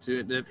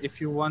into that. If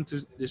you want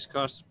to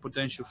discuss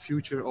potential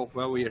future of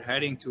where we are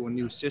heading to a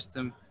new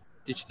system,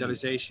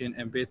 digitalization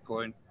and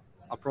Bitcoin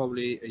are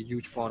probably a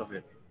huge part of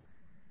it.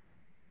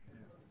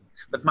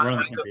 But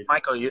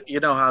Michael, you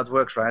know how it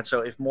works, right? So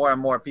if more and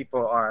more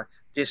people are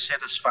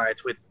dissatisfied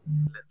with,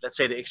 let's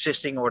say, the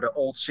existing or the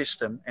old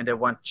system, and they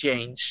want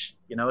change,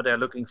 they're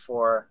looking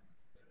for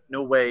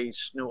new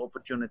ways, new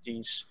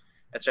opportunities,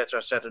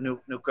 etc.,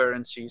 new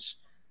currencies.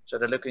 So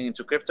they're looking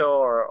into crypto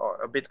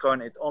or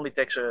Bitcoin. It only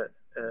takes a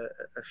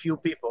few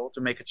people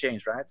to make a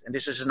change, right? And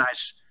this is a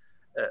nice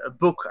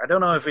book. I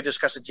don't know if we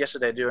discussed it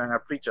yesterday during our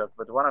pre-talk,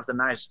 but one of the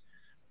nice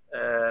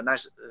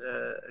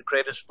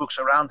greatest books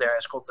around there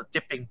is called The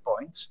Tipping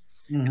Point.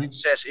 And it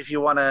says if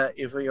you wanna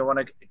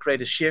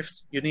create a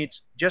shift, you need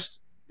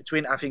just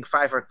between, I think,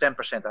 5 or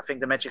 10%. I think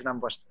the magic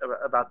number was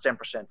about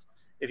 10%.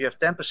 If you have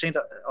 10%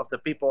 of the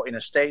people in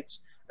a state,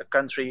 a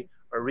country,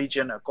 a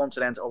region, a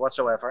continent, or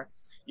whatsoever,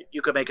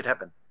 you can make it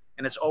happen.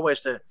 And it's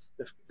always the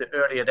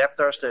early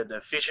adapters,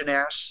 the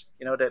visionaries,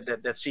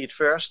 that see it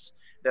first.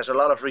 There's a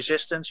lot of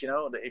resistance,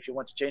 if you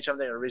want to change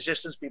something,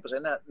 resistance, people say,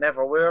 no,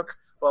 never work,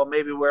 well,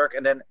 maybe work,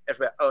 and then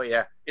everybody, oh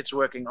yeah, it's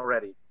working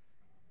already.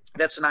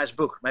 that's a nice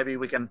book. Maybe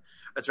we can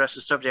address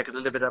the subject a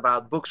little bit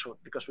about books,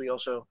 because we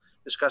also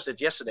discussed it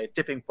yesterday.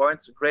 Tipping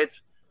Point, a great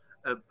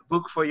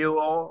book for you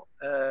all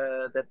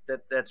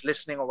that's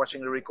listening or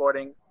watching the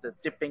recording. The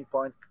Tipping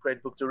Point,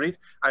 great book to read.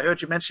 I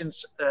heard you mention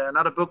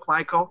another book,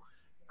 Michael.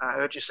 I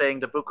heard you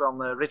saying the book on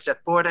Rich Dad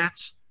Poor Dad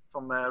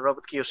from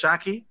Robert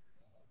Kiyosaki.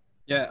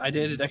 Yeah, I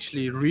didn't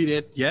actually read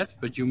it yet,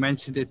 but you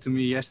mentioned it to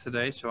me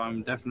yesterday, so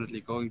I'm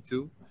definitely going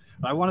to.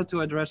 But I wanted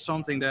to address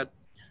something that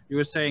you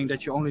were saying,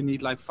 that you only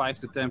need like 5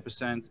 to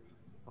 10%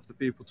 of the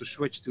people to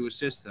switch to a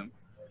system.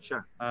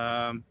 Sure.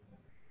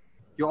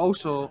 You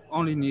also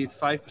only need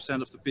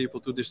 5% of the people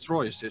to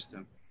destroy a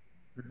system.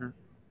 Mm-hmm.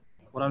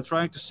 What I'm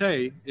trying to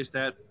say is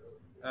that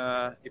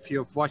if you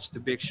have watched The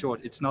Big Short,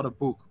 it's not a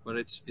book, but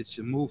it's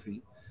a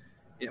movie.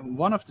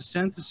 One of the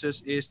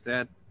sentences is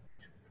that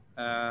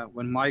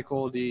when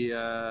Michael, the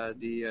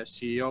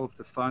CEO of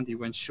the fund, he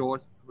went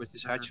short with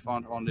his hedge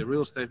fund on the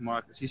real estate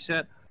markets. He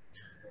said,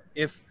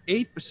 if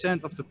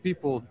 8% of the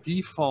people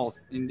default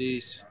in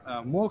these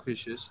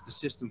mortgages, the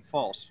system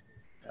falls.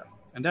 Yeah.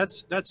 And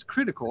that's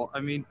critical. I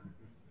mean,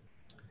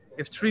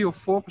 if 3 or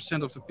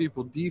 4% of the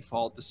people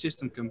default, the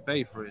system can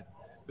pay for it.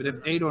 But if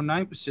 8 or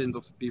 9%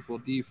 of the people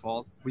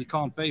default, we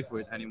can't pay for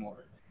it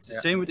anymore. It's the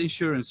same with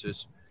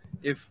insurances.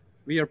 If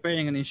we are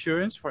paying an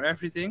insurance for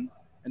everything,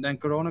 and then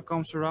Corona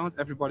comes around,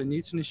 everybody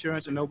needs an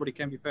insurance and nobody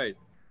can be paid.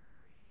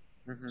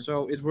 Mm-hmm.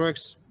 So it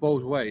works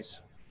both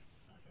ways.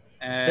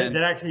 And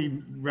that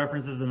actually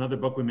references another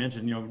book we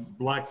mentioned, you know,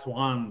 Black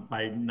Swan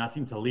by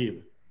Nassim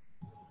Taleb.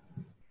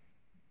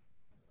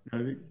 You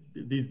know,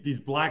 these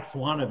black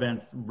swan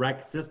events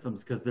wreck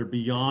systems because they're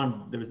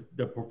beyond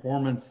the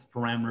performance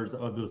parameters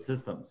of those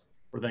systems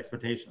or the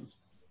expectations.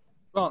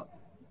 Well,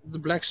 the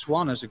Black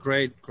Swan is a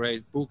great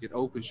book. It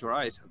opens your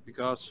eyes,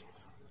 because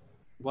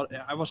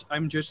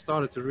I've just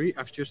started to read.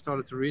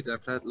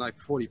 I've read like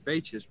 40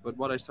 pages, but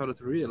what I started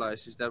to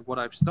realize is that what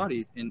I've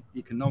studied in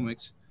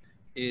economics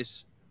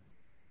is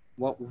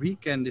what we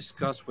can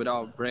discuss with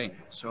our brain.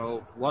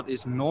 So what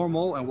is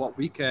normal and what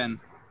we can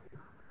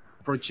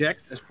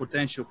project as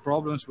potential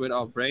problems with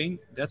our brain,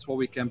 that's what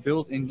we can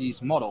build in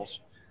these models.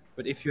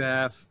 But if you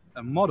have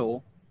a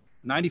model,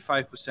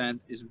 95%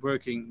 is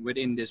working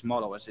within this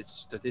model as it's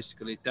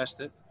statistically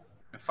tested,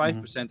 and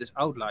 5% is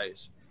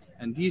outliers.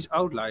 And these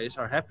outliers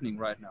are happening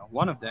right now.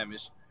 One of them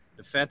is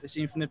the Fed is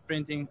infinite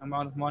printing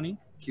amount of money,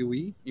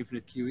 QE,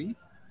 infinite QE,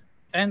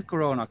 and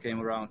Corona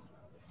came around.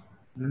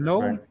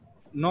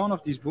 None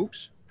of these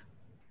books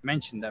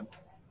mention them.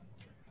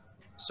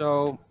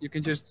 So you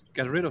can just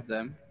get rid of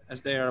them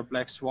as they are a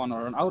black swan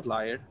or an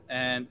outlier,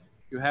 and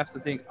you have to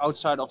think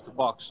outside of the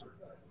box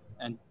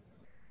and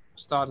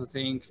start to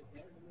think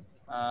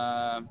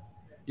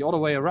the other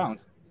way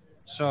around.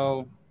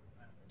 So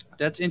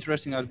that's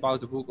interesting about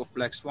the book of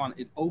Black Swan.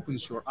 It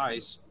opens your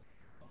eyes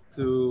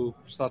to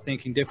start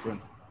thinking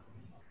different,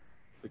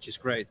 which is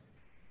great.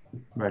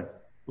 Right. A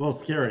little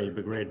scary,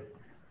 but great.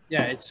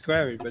 Yeah, it's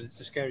scary, but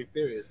it's a scary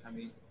period. I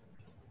mean,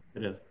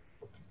 it is.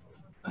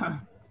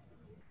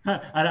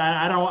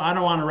 I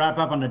don't want to wrap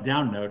up on a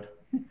down note.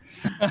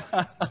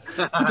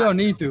 You don't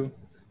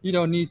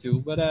need to.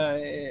 But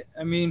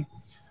I mean,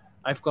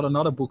 I've got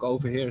another book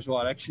over here as well.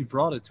 I actually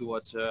brought it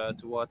towards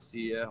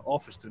the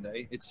office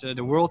today. It's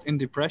The World in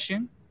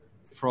Depression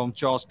from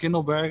Charles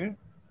Kindleberger.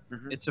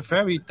 Mm-hmm. It's a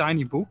very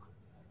tiny book,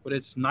 but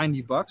it's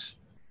 $90.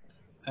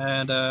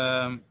 And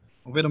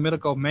Willem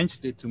Middelkoop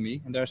mentioned it to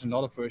me, and there's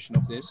another version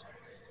of this.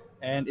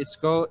 And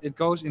it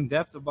goes in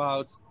depth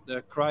about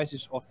the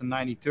crisis of the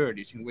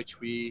 1930s, in which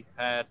we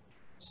had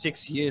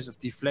 6 years of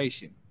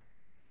deflation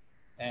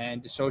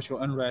and the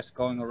social unrest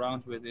going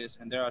around with this.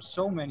 And there are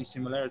so many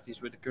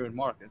similarities with the current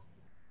market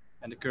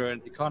and the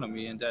current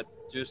economy, and that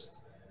just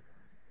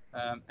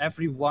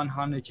every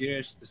 100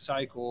 years the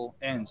cycle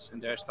ends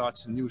and there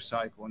starts a new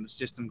cycle and the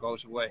system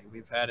goes away.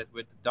 We've had it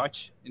with the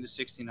Dutch in the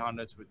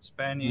 1600s, with the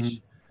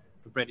Spanish,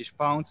 the British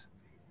pound,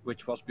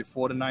 which was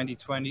before the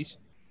 1920s.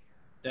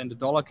 Then the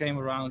dollar came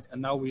around,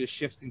 and now we are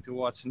shifting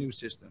towards a new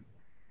system,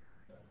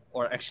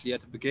 or actually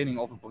at the beginning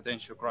of a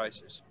potential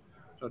crisis.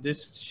 So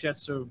this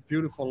sheds a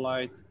beautiful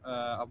light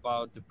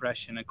about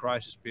depression and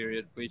crisis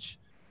period, which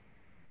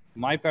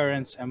my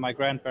parents and my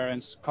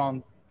grandparents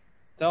can't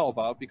tell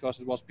about because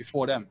it was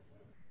before them.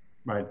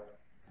 Right.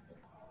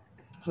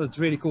 So it's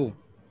really cool.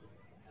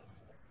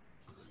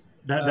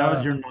 That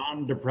was your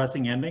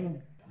non-depressing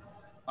ending?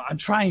 I'm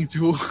trying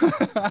to.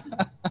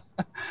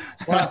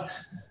 Well,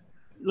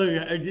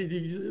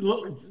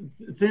 look,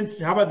 since,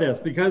 how about this?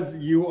 Because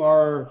you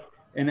are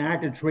an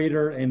active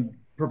trader and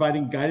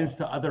providing guidance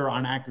to other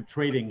on active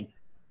trading,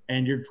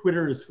 and your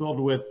Twitter is filled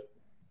with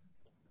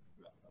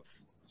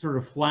sort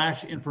of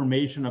flash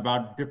information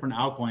about different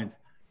altcoins.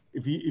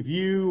 If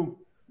you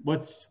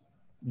what's,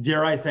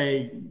 dare I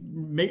say,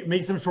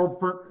 make some short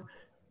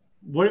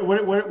what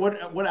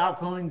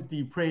altcoins do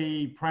you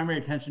pay primary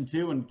attention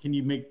to, and can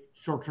you make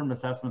short-term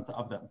assessments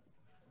of them?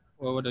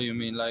 Well, what do you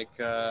mean, like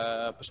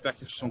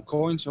perspectives on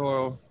coins,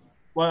 or?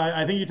 Well,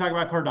 I think you talk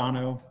about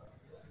Cardano.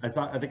 I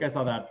think I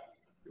saw that.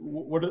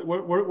 What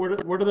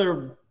are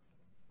their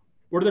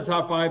what are the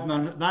top five,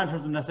 not in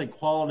terms of necessarily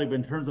quality, but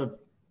in terms of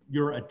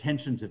your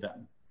attention to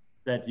them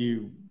that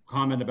you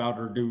comment about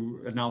or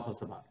do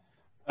analysis about?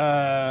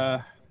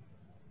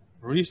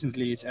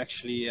 Recently, it's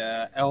actually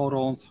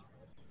Elrond,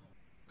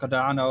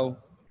 Cardano,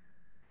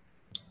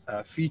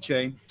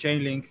 VeChain,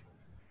 Chainlink.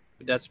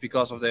 But that's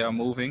because of they are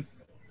moving.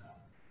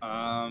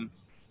 But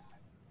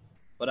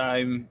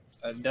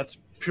that's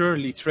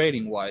purely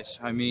trading wise.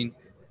 I mean,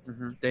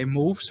 they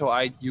move, so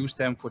I use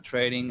them for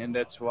trading, and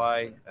that's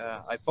why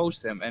I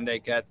post them, and they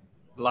get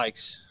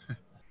likes,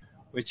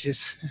 which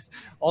is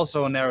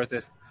also a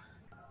narrative.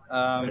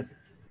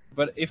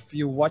 But if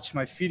you watch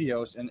my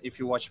videos and if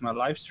you watch my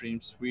live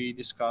streams, we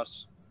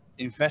discuss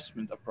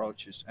investment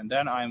approaches, and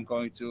then I'm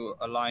going to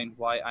align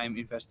why I'm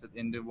invested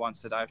in the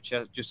ones that I've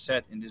just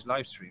said in this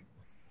live stream.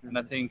 And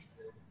I think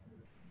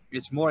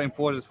it's more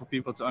important for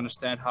people to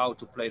understand how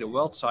to play the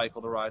world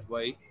cycle the right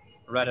way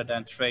rather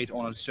than trade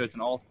on a certain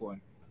altcoin.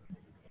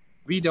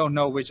 We don't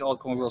know which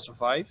altcoin will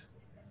survive,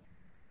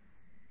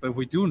 but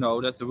we do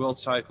know that the world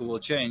cycle will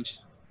change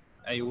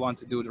and you want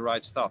to do the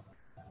right stuff.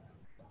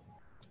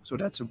 So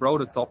that's a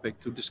broader topic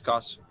to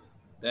discuss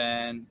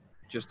than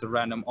just a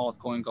random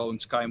altcoin going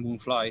sky, moon,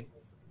 fly,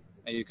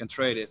 and you can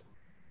trade it.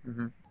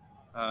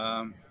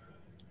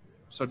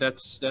 So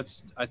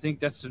I think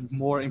that's a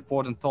more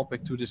important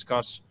topic to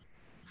discuss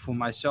for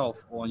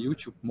myself on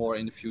YouTube more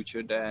in the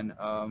future than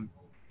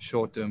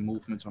short-term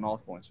movements on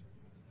altcoins.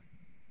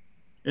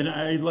 And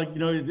I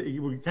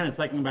we're kind of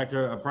cycling back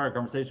to a prior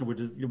conversation, which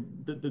is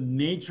the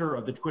nature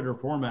of the Twitter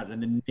format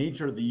and the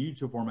nature of the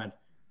YouTube format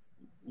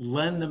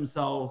lend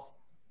themselves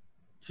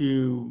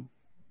to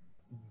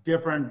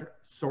different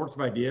sorts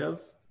of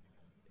ideas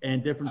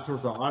and different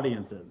sorts of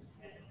audiences.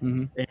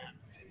 And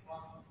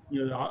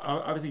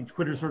obviously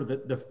Twitter is sort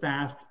of the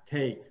fast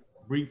take,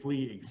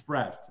 briefly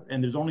expressed,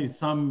 and there's only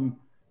if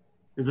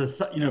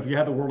you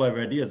have the world of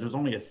ideas, there's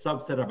only a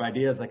subset of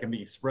ideas that can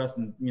be expressed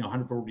in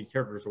 140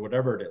 characters or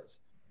whatever it is.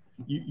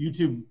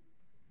 YouTube,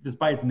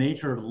 despite its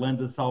nature,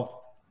 lends itself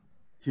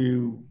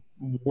to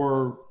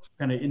more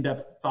kind of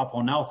in-depth, thoughtful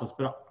analysis,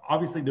 but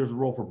obviously there's a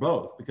role for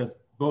both because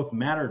both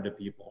matter to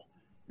people.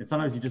 And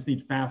sometimes you just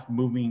need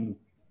fast-moving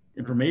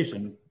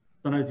information.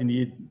 Sometimes you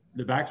need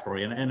the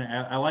backstory. And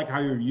I like how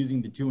you're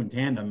using the two in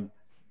tandem.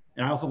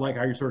 And I also like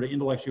how you're sort of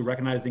intellectually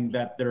recognizing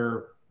that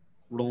they're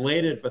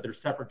related, but they're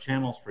separate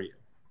channels for you.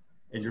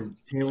 And you're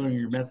tailoring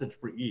your message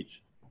for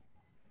each.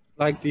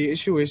 Like the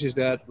issue is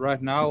that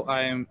right now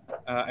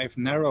I've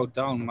narrowed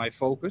down my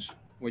focus,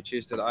 which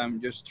is that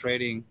I'm just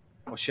trading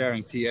or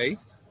sharing TA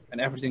and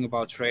everything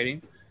about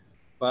trading.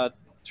 But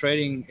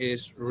trading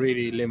is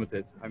really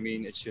limited. I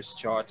mean, it's just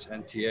charts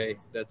and TA.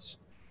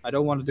 I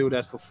don't want to do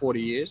that for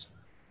 40 years.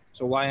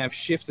 So why I've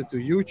shifted to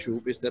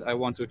YouTube is that I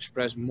want to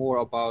express more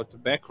about the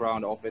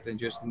background of it and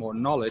just more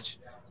knowledge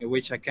in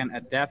which I can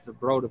adapt a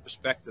broader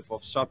perspective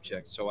of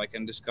subjects. So I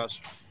can discuss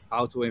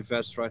how to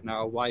invest right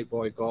now, why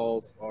buy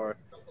gold, or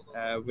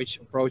which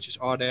approaches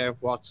are there,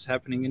 what's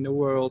happening in the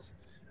world,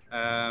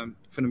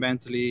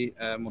 fundamentally,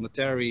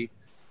 monetary.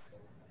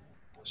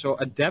 So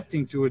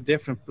adapting to a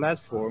different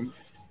platform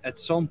at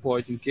some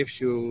point it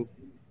gives you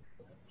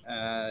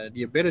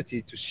the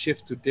ability to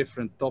shift to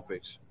different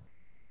topics.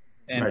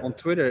 And on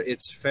Twitter,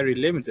 it's very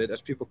limited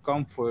as people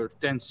come for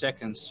 10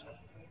 seconds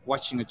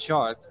watching a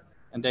chart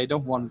and they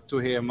don't want to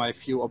hear my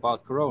view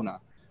about Corona.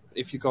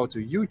 If you go to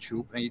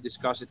YouTube and you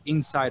discuss it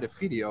inside a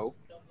video,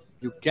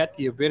 you get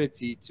the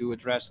ability to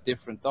address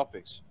different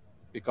topics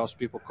because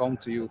people come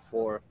to you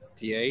for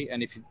TA,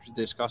 and if you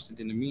discuss it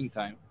in the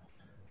meantime,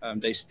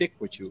 they stick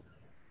with you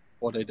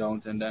or they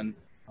don't, and then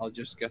I'll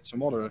just get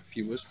some other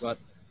viewers. But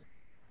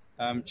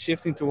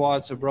shifting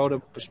towards a broader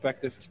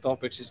perspective of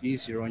topics is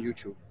easier on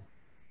YouTube.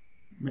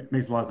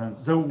 Makes a lot of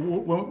sense. So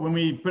when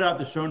we put out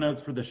the show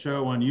notes for the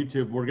show on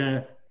YouTube, we're going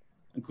to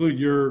include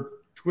your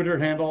Twitter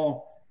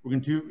handle. We're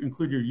going to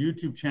include your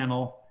YouTube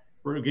channel.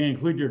 We're going to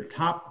include your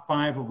top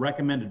 5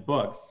 recommended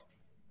books,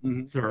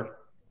 sir.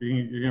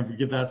 You're going to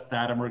give us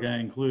that, and we're going to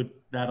include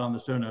that on the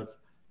show notes.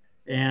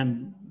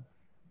 And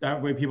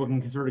that way people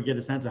can sort of get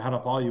a sense of how to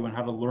follow you and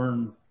how to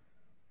learn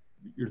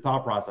your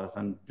thought process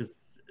and just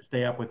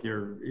stay up with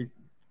your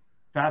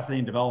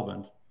fascinating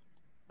development.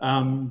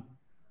 Sander,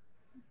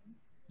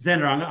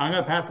 I'm going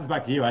to pass this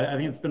back to you. I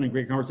think it's been a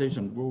great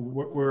conversation.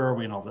 Where are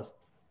we in all this?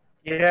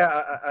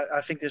 Yeah, I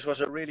think this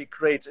was a really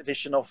great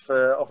edition of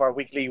our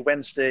weekly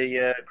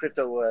Wednesday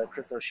crypto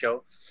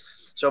show.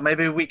 So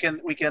maybe we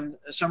can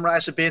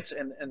summarize a bit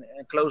and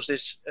close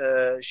this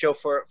show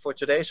for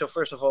today. So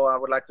first of all, I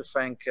would like to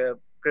thank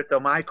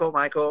Crypto Michael.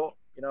 Michael,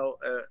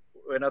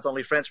 we're not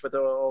only friends but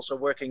also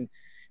working in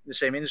the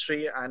same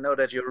industry. I know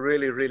that you're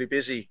really, really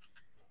busy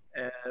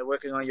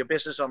working on your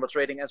business, on the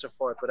trading and so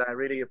forth. But I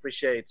really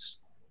appreciate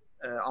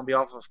on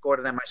behalf of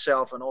Gordon and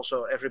myself and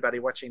also everybody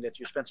watching that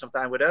you spent some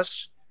time with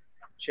us,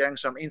 sharing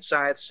some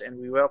insights, and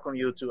we welcome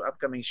you to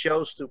upcoming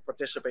shows to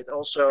participate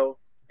also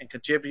and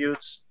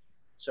contribute.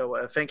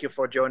 So thank you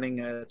for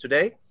joining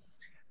today.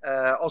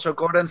 Also,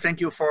 Gordon, thank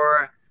you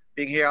for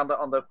being here on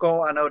the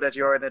call. I know that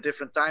you're in a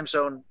different time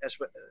zone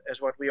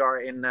as what we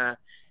are in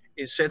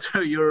in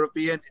Central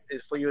European.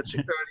 For you, it's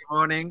early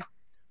morning.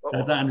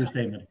 That's an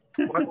understatement.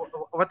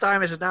 What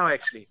time is it now,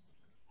 actually?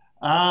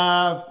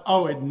 Now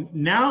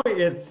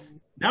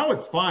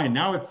it's fine.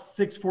 Now it's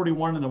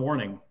 6:41 in the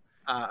morning.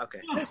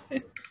 Okay.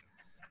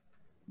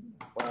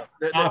 Well,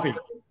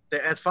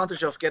 the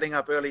advantage of getting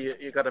up early,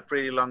 you got a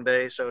pretty long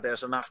day, so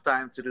there's enough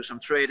time to do some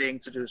trading,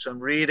 to do some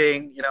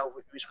reading. You know,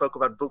 we spoke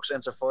about books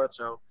and so forth.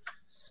 So,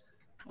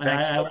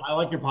 I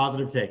like your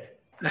positive take.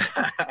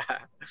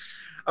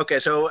 Okay,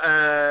 so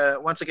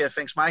once again,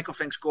 thanks Michael,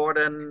 thanks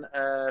Gordon,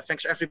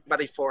 thanks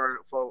everybody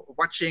for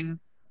watching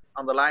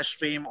on the live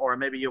stream, or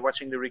maybe you're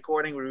watching the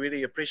recording. We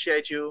really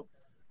appreciate you.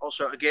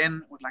 Also,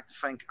 again, would like to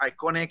thank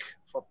Iconic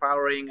for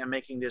powering and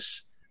making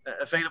this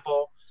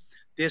available.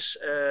 This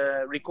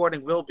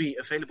recording will be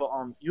available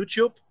on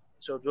YouTube,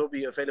 so it will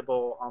be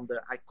available on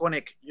the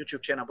Iconic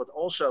YouTube channel, but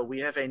also we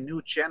have a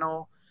new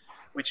channel,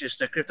 which is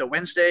the Crypto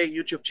Wednesday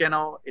YouTube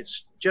channel.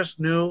 It's just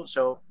new,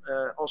 so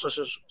also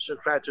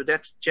subscribe to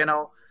that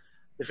channel.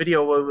 The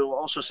video we will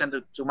also send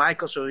it to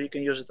Michael, so he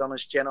can use it on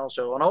his channel.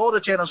 So on all the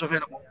channels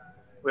available,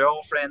 we're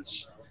all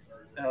friends.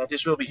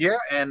 This will be here,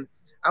 and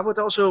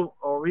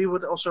we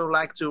would also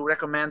like to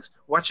recommend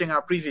watching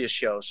our previous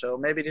shows. So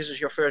maybe this is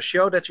your first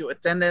show that you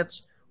attended,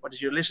 or that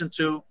you listened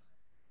to,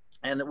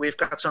 and we've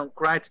got some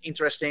quite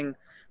interesting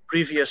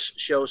previous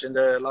shows in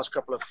the last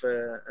couple of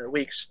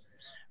weeks.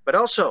 But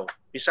also,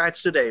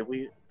 besides today,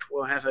 we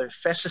will have a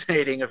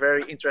fascinating, a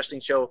very interesting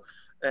show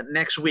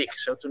next week.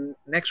 So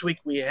next week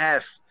we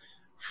have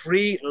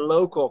 3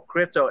 local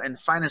crypto and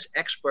finance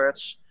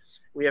experts.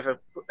 We have a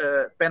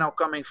panel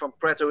coming from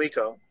Puerto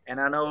Rico, and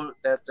I know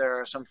that there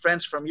are some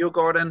friends from you,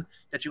 Gordon,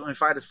 that you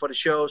invited for the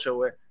show. So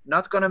we're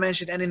not going to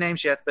mention any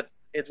names yet, but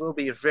it will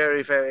be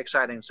very, very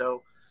exciting.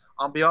 So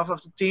on behalf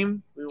of the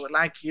team, we would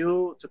like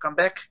you to come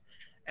back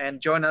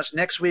and join us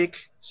next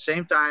week,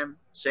 same time,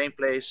 same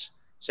place,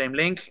 same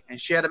link, and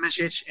share the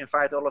message.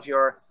 Invite all of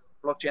your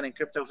blockchain and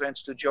crypto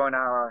friends to join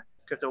our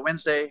Crypto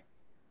Wednesday.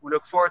 We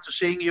look forward to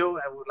seeing you,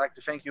 and we would like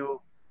to thank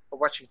you for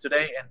watching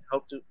today and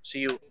hope to see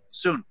you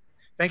soon.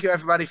 Thank you,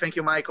 everybody. Thank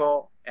you,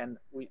 Michael, and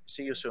we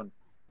see you soon.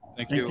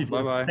 Thank you.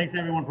 Bye-bye. Thanks,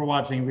 everyone, for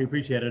watching. We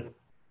appreciate it.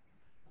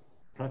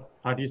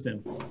 Talk to you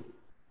soon.